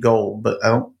 the Deep Gold, but I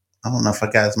don't know if I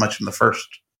got as much in the first.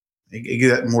 It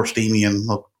get more steamy and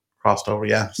crossed over.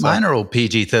 Yeah. So. Mine are all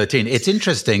PG-13. It's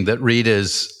interesting that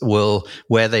readers will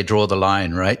where they draw the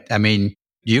line, right? I mean,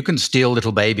 you can steal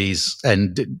little babies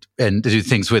and do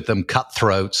things with them, cut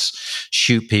throats,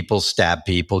 shoot people, stab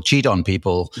people, cheat on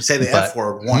people. You say the F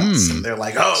word once, and they're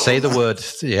like, "Oh!" Say the word,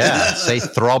 say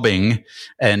throbbing,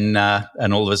 and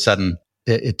all of a sudden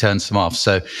it turns them off.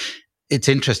 So it's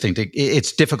interesting.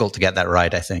 It's difficult to get that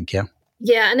right, I think. Yeah.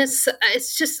 Yeah, and it's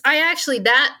just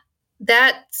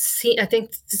that scene. I think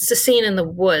it's the scene in the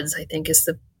woods. I think is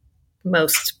the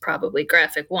most probably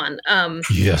graphic one.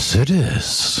 Yes, it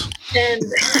is. And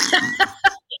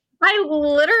I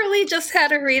literally just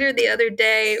had a reader the other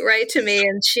day write to me,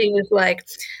 and she was like,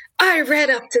 I read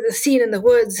up to the scene in the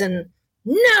woods, and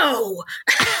no,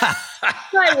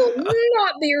 I will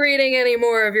not be reading any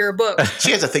more of your book.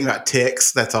 She has a thing about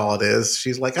ticks. That's all it is.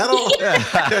 She's like, I don't.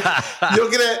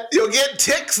 You'll get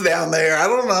ticks down there. I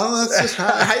don't know. That's just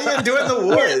how you gonna do it in the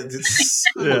woods.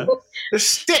 There's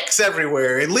sticks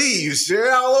everywhere and leaves.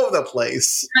 They're all over the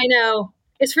place. I know.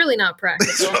 It's really not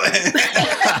practical.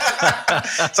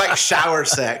 It's like shower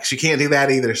sex. You can't do that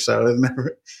either. So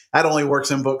that only works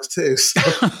in books too. So.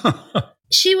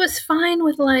 She was fine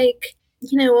with like,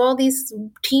 all these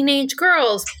teenage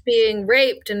girls being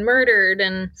raped and murdered,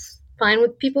 and fine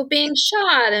with people being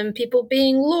shot and people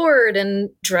being lured and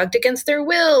drugged against their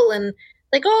will. And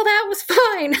like, all that was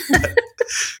fine.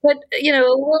 But,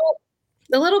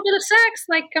 a little bit of sex,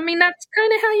 like, I mean, that's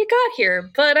kind of how you got here.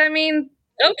 But I mean,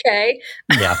 Okay.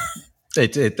 Yeah.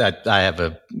 I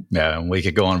have we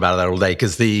could go on about that all day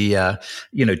because the,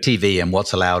 TV and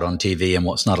what's allowed on TV and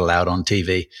what's not allowed on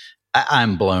TV.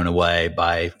 I'm blown away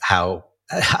by how,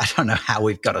 I don't know how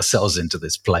we've got ourselves into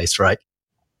this place, right?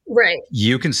 Right.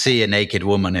 You can see a naked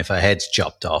woman if her head's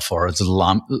chopped off or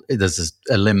there's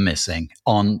a limb missing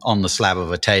on the slab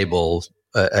of a table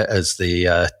as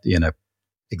the,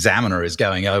 examiner is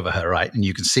going over her, right? And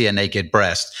you can see a naked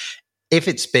breast. If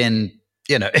it's been,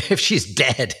 if she's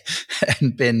dead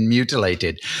and been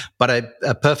mutilated, but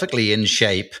a perfectly in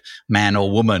shape man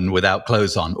or woman without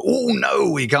clothes on, oh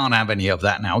no, we can't have any of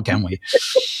that now, can we?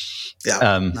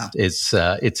 No. It's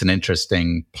an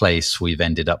interesting place we've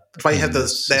ended up. That's why you have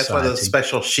those. That's why those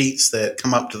special sheets that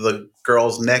come up to the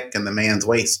girl's neck and the man's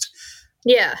waist.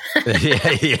 Yeah.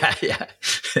 yeah.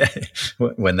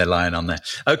 When they're lying on there.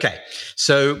 Okay,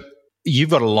 so you've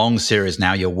got a long series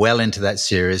now. You're well into that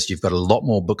series. You've got a lot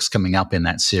more books coming up in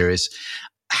that series.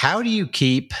 How do you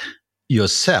keep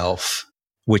yourself,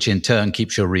 which in turn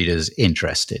keeps your readers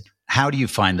interested? How do you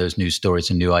find those new stories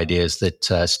and new ideas that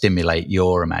stimulate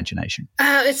your imagination?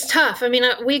 It's tough. I mean,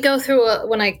 we go through,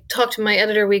 when I talk to my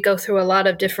editor, we go through a lot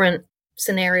of different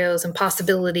scenarios and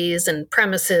possibilities and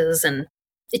premises, and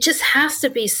it just has to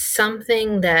be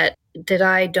something that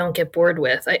I don't get bored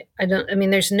with.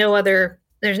 There's no other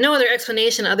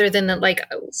explanation other than that, like,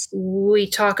 we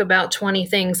talk about 20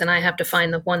 things and I have to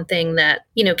find the one thing that,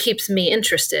 keeps me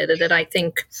interested, that I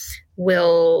think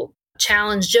will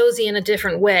challenge Josie in a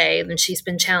different way than she's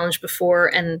been challenged before,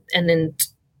 and then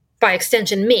by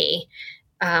extension me.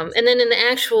 And then in the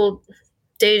actual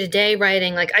day-to-day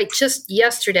writing, like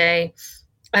yesterday,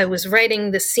 I was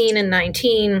writing the scene in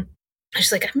 19. I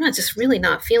was like, I'm not just really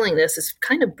not feeling this. It's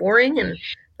kind of boring. And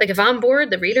like, if I'm bored,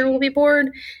 the reader will be bored.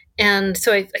 And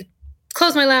so I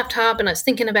closed my laptop and I was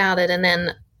thinking about it. And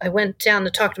then I went down to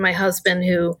talk to my husband,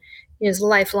 who is a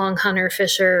lifelong hunter,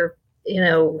 fisher.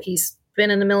 He's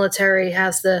been in the military,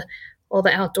 has all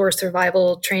the outdoor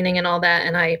survival training and all that.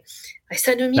 And I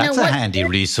said to him, that's a handy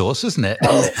resource, isn't it?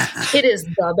 Oh, it is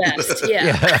the best.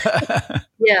 Yeah.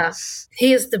 Yeah.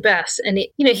 He is the best. And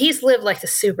he's lived like the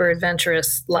super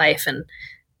adventurous life. And,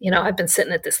 I've been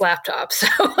sitting at this laptop. So,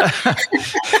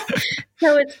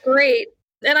 so it's great.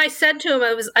 And I said to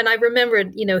him, I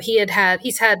remembered,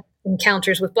 he's had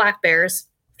encounters with black bears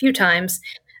a few times,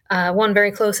 one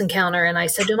very close encounter. And I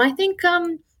said to him, I think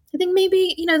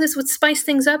maybe, this would spice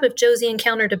things up if Josie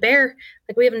encountered a bear.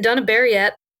 Like, we haven't done a bear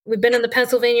yet. We've been in the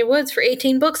Pennsylvania woods for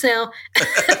 18 books now.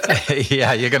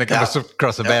 Yeah, you're going to come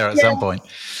across a bear at some point.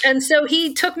 And so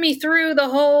he took me through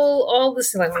all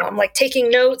this. I'm like taking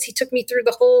notes. He took me through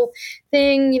the whole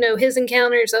thing, his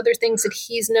encounters, other things that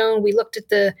he's known. We looked at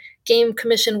the Game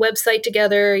Commission website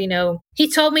together. He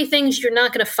told me things you're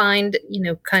not going to find,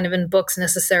 kind of in books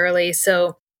necessarily.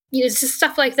 So, it's just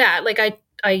stuff like that. Like,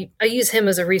 I use him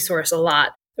as a resource a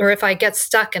lot. Or if I get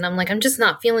stuck and I'm like, I'm just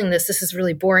not feeling this. This is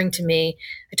really boring to me.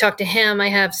 I talk to him. I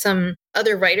have some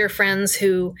other writer friends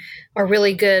who are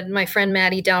really good. My friend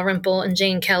Maddie Dalrymple and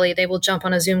Jane Kelly, they will jump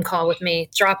on a Zoom call with me,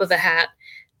 drop of a hat,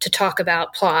 to talk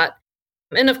about plot.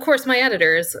 And of course, my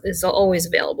editor is always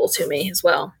available to me as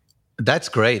well. That's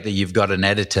great that you've got an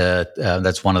editor.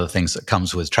 That's one of the things that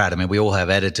comes with Trad. I mean, we all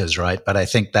have editors, right? But I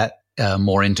think that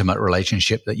more intimate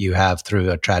relationship that you have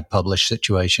through a trad published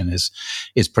situation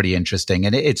is pretty interesting.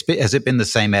 And has it been the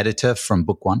same editor from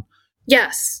book one?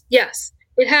 Yes,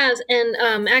 it has.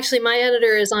 And actually, my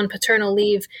editor is on paternal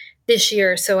leave this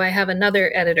year, so I have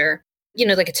another editor,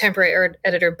 like a temporary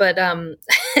editor. But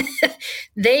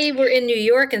they were in New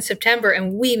York in September,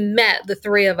 and we met, the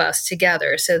three of us,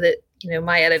 together, so that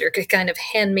my editor could kind of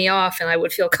hand me off and I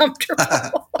would feel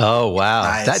comfortable. Oh, wow.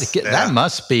 Nice. That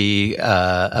must be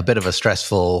a bit of a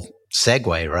stressful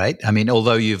segue, right? I mean,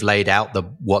 although you've laid out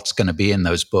what's going to be in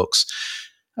those books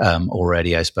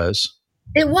already, I suppose.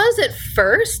 It was at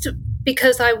first,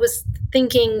 because I was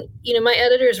thinking, my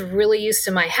editor is really used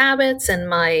to my habits and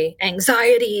my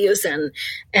anxieties and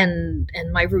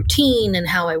my routine and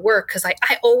how I work. Because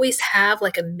I always have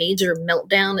like a major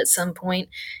meltdown at some point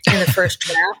in the first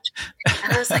draft.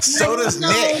 And I was like, so does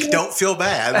Nick. Don't feel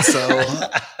bad. So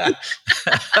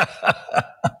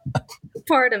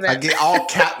part of it. I get all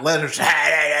cap letters.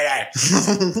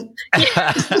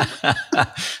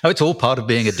 Oh, it's all part of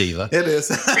being a diva. It is.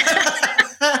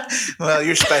 Well,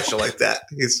 you're special like that.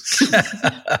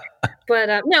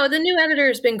 But no, the new editor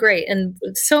has been great and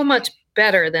so much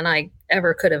better than I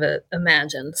ever could have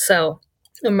imagined. So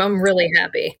I'm really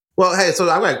happy. Well, hey, so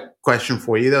I've got a question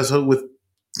for you. So with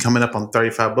coming up on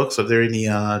 35 books, are there any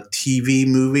TV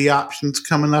movie options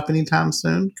coming up anytime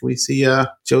soon? Can we see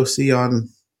Josie on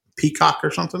Peacock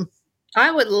or something?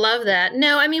 I would love that.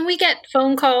 No, I mean, we get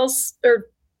phone calls or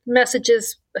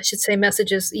messages, I should say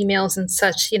messages, emails and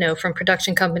such, from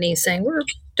production companies saying, we're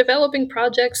developing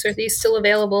projects. Are these still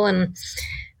available? And,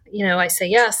 I say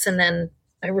yes. And then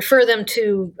I refer them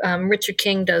to Richard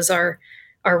King does our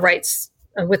rights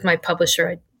with my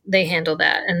publisher. They handle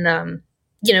that. And,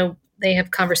 they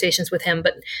have conversations with him,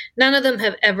 but none of them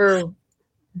have ever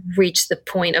reached the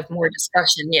point of more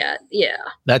discussion yet. Yeah.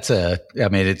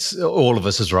 It's all of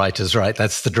us as writers, right?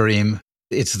 That's the dream.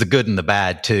 It's the good and the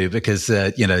bad too, because,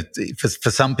 for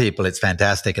some people it's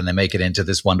fantastic and they make it into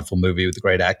this wonderful movie with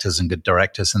great actors and good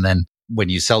directors. And then when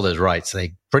you sell those rights,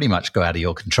 they pretty much go out of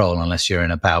your control unless you're in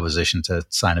a power position to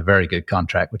sign a very good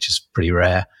contract, which is pretty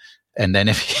rare. And then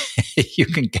if you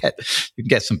can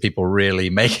get some people really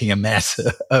making a mess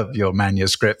of your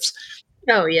manuscripts.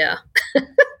 Oh, yeah.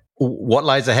 What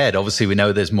lies ahead? Obviously, we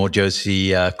know there's more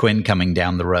Josie Quinn coming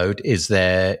down the road. Is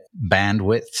there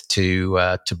bandwidth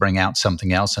to bring out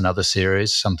something else, another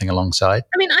series, something alongside?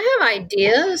 I mean, I have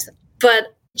ideas,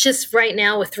 but just right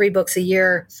now with 3 books a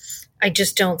year, I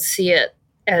just don't see it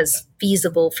as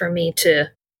feasible for me to.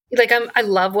 I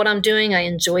love what I'm doing. I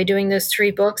enjoy doing those 3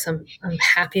 books. I'm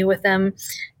happy with them,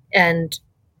 and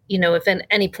if at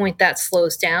any point that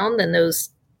slows down, then those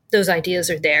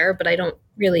ideas are there. But I don't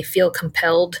really feel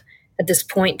compelled at this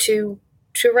point to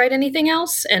write anything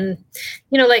else. And,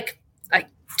 I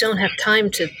don't have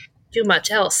time to do much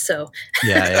else. So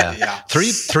yeah. Yeah.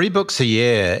 Three books a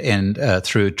year in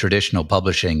through traditional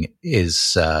publishing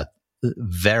is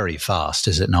very fast,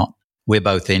 is it not? We're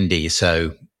both indie,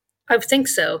 so. I think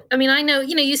so. I mean, I know,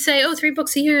 you say, 3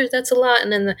 books a year, that's a lot.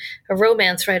 And then a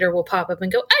romance writer will pop up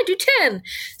and go, I do 10.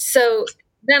 So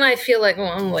then I feel like,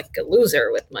 I'm like a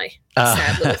loser with my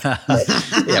sad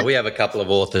little. Yeah, we have a couple of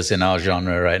authors in our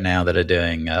genre right now that are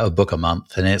doing a book a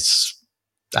month. And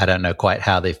I don't know quite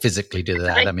how they physically do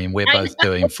that. I mean, we're both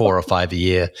doing 4 or 5 a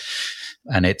year.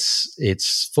 And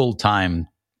it's full-time,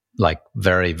 like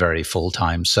very, very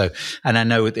full-time. So, and I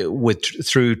know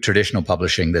through traditional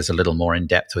publishing, there's a little more in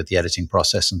depth with the editing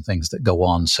process and things that go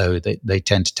on. So they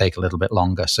tend to take a little bit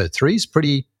longer. So 3 is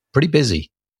pretty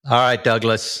busy. All right,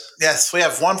 Douglas. Yes, we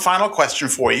have one final question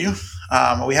for you.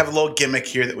 We have a little gimmick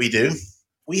here that we do.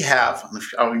 We have,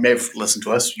 you may have listened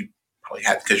to us. You probably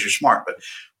had because you're smart, but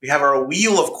we have our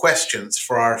wheel of questions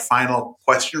for our final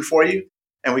question for you.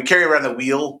 And we carry around the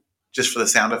wheel just for the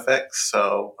sound effects.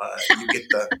 So you get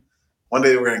one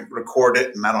day we're going to record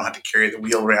it and I don't have to carry the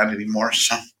wheel around anymore.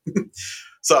 So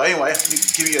anyway, let me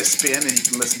give you a spin and you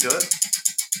can listen to it.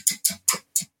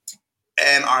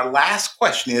 And our last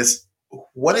question is,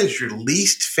 what is your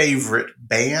least favorite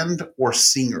band or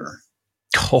singer?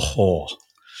 Oh.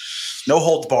 No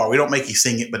holds barred. We don't make you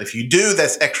sing it, but if you do,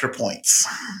 that's extra points.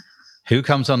 Who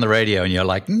comes on the radio and you're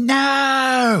like,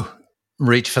 no,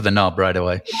 reach for the knob right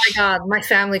away? Oh my God, my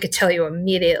family could tell you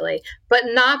immediately, but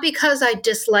not because I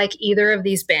dislike either of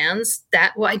these bands.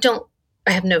 I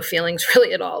have no feelings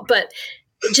really at all, but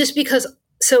just because,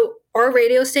 so our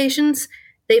radio stations,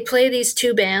 they play these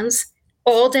 2 bands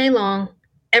all day long.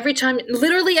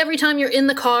 Literally every time you're in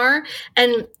the car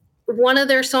and one of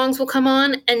their songs will come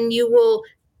on and you will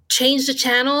change the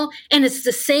channel and it's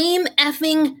the same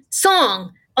effing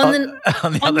song on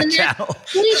the other channel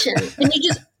station. And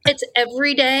it's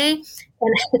every day.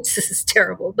 And this is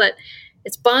terrible, but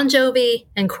it's Bon Jovi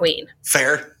and Queen.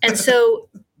 Fair. And so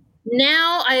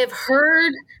now I have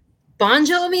heard Bon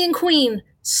Jovi and Queen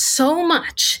so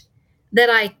much that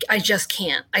I just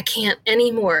can't. I can't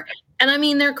anymore. And I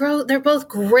mean, they're both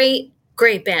great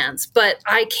bands, but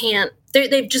I can't.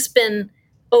 They've just been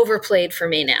overplayed for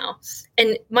me now.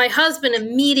 And my husband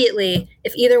immediately,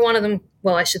 if either one of them,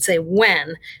 well, I should say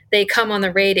when they come on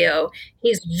the radio,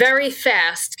 he's very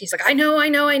fast. He's like, I know,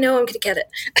 I'm going to get it.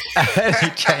 He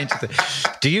changed it.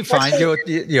 Do you find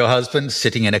your husband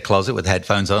sitting in a closet with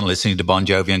headphones on, listening to Bon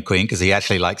Jovi and Queen because he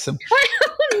actually likes them? I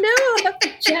don't know. I'll have to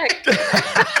check.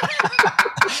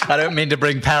 I don't mean to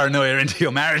bring paranoia into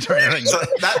your marriage or anything. So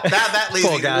that leads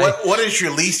me. What is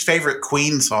your least favorite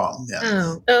Queen song?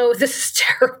 Yeah. Oh, this is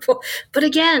terrible. But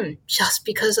again, just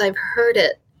because I've heard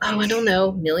it, I don't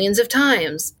know, millions of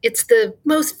times. It's the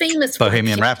most famous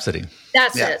Bohemian Rhapsody.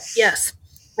 That's it. Yes.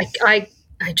 I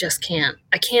just can't.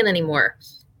 I can't anymore.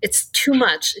 It's too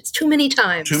much. It's too many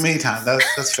times. Too many times.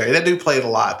 That's fair. They do play it a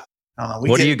lot. I don't know.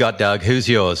 What do you got, Doug? Who's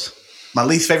yours? My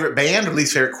least favorite band or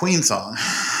least favorite Queen song?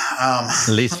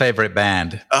 Least favorite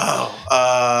band.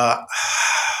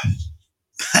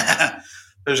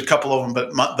 There's a couple of them,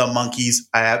 but the Monkees.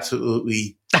 I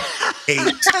absolutely hate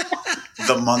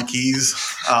the Monkees.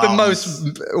 The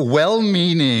most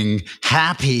well-meaning,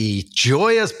 happy,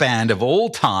 joyous band of all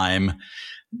time.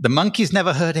 The Monkees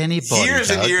never hurt anybody. Years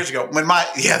and years ago,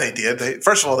 they did.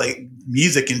 First of all,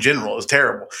 music in general is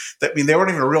terrible. I mean, they weren't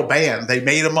even a real band. They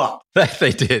made them up.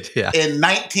 They did, yeah. In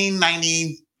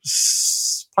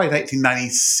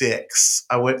 1996,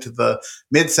 I went to the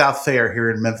Mid-South Fair here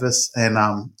in Memphis, and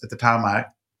at the time I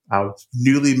was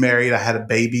newly married. I had a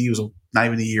baby. He was not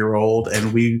even a year old,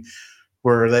 and we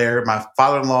were there. My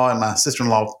father-in-law and my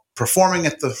sister-in-law performing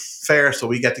at the fair, so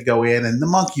we got to go in, and the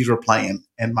Monkees were playing,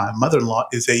 and my mother-in-law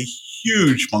is a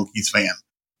huge Monkees fan.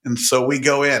 And so we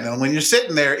go in, and when you're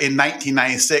sitting there in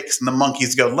 1996 and the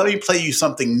Monkees go, let me play you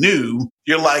something new,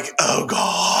 you're like, oh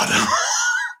God.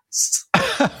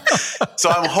 So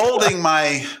I'm holding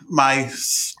my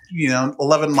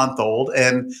 11-month-old,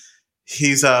 and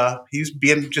he's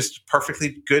being just a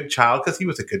perfectly good child because he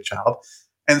was a good child.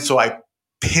 And so I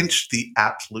pinched the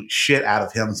absolute shit out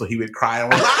of him so he would cry.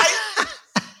 And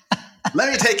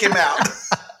let me take him out.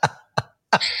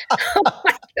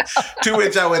 To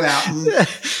which I went out, and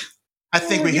I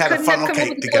think we had a funnel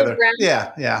cake together.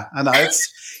 Yeah. I know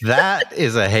that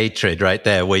is a hatred right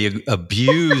there, where you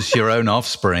abuse your own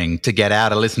offspring to get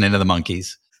out of listening to the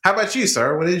Monkees. How about you,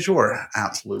 sir? What is your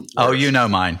absolute worst? Oh, you know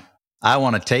mine. I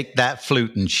want to take that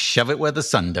flute and shove it where the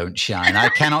sun don't shine. I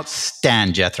cannot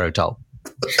stand Jethro Tull.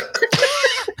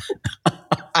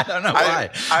 I don't know why.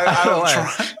 I'm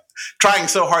trying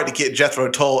so hard to get Jethro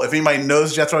Tull. If anybody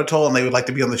knows Jethro Tull and they would like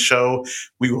to be on the show,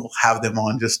 we will have them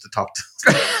on just to talk to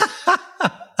them.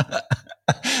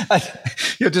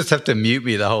 You'll just have to mute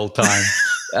me the whole time.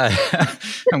 I'm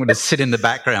going to sit in the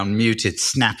background muted,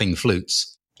 snapping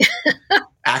flutes.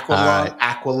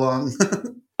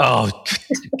 Aqualung. Oh,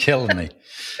 killing me.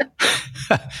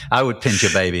 I would pinch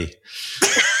a baby.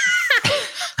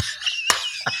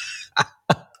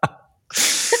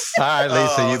 All right,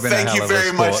 Lisa, you've been thank you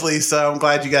very much, Lisa. I'm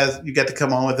glad you got to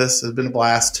come on with us. It's been a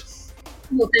blast.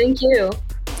 Well, thank you.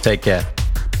 Take care.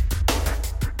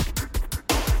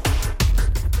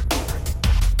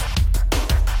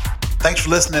 Thanks for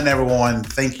listening, everyone.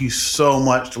 Thank you so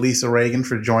much to Lisa Regan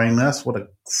for joining us. What a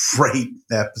great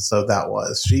episode that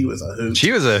was. She was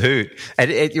a hoot.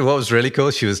 And what was really cool,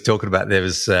 she was talking about there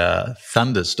was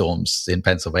thunderstorms in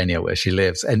Pennsylvania where she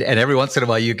lives. And every once in a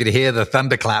while you could hear the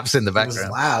thunderclaps in the background.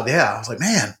 It was loud, yeah. I was like,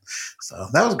 man. So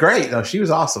that was great. No, she was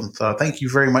awesome. So thank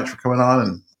you very much for coming on,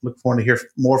 and look forward to hear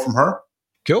more from her.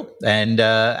 Cool. And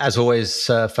as always,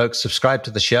 folks, subscribe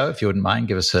to the show if you wouldn't mind.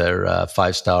 Give us a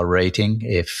 5-star rating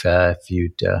if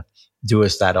you'd do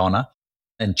us that honor.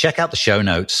 And check out the show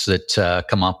notes that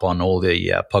come up on all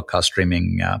the podcast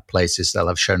streaming places. They'll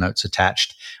have show notes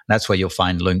attached. And that's where you'll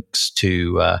find links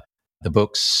to the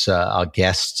books, our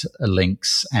guest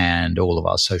links, and all of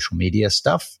our social media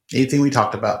stuff. Anything we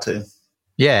talked about, too.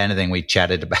 Yeah, anything we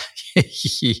chatted about.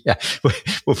 Yeah,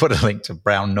 we'll put a link to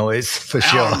Brown Noise for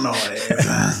sure.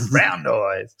 Brown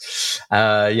Noise.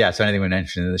 Yeah, so anything we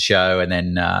mentioned in the show. And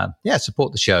then,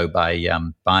 support the show by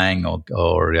buying or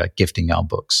gifting our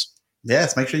books.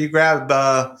 Yes, make sure you grab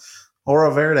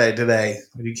Oro Verde today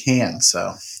if you can.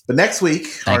 So, but next week,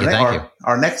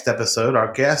 our next episode,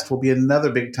 our guest will be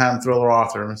another big-time thriller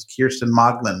author, Ms. Kirsten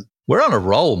Moglin. We're on a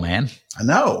roll, man. I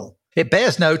know. It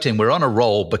bears noting we're on a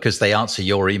roll because they answer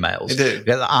your emails. They do.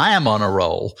 Because I am on a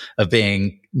roll of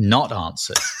being not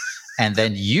answered. And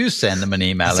then you send them an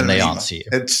email and they answer you.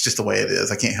 It's just the way it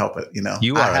is. I can't help it.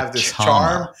 I have this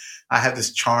charm. I have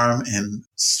this charm and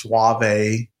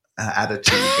suave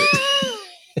attitude.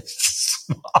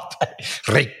 Suave.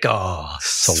 Rico.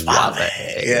 Suave.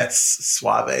 Yes,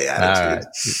 suave attitude.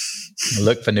 Right.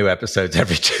 Look for new episodes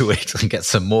every 2 weeks and get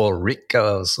some more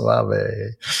Rico Suave.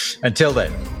 Until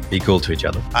then, be cool to each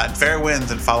other. Fair winds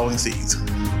and following seas.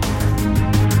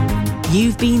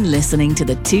 You've been listening to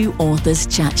the Two Authors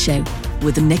Chat Show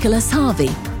with Nicholas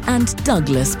Harvey and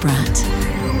Douglas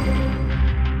Pratt.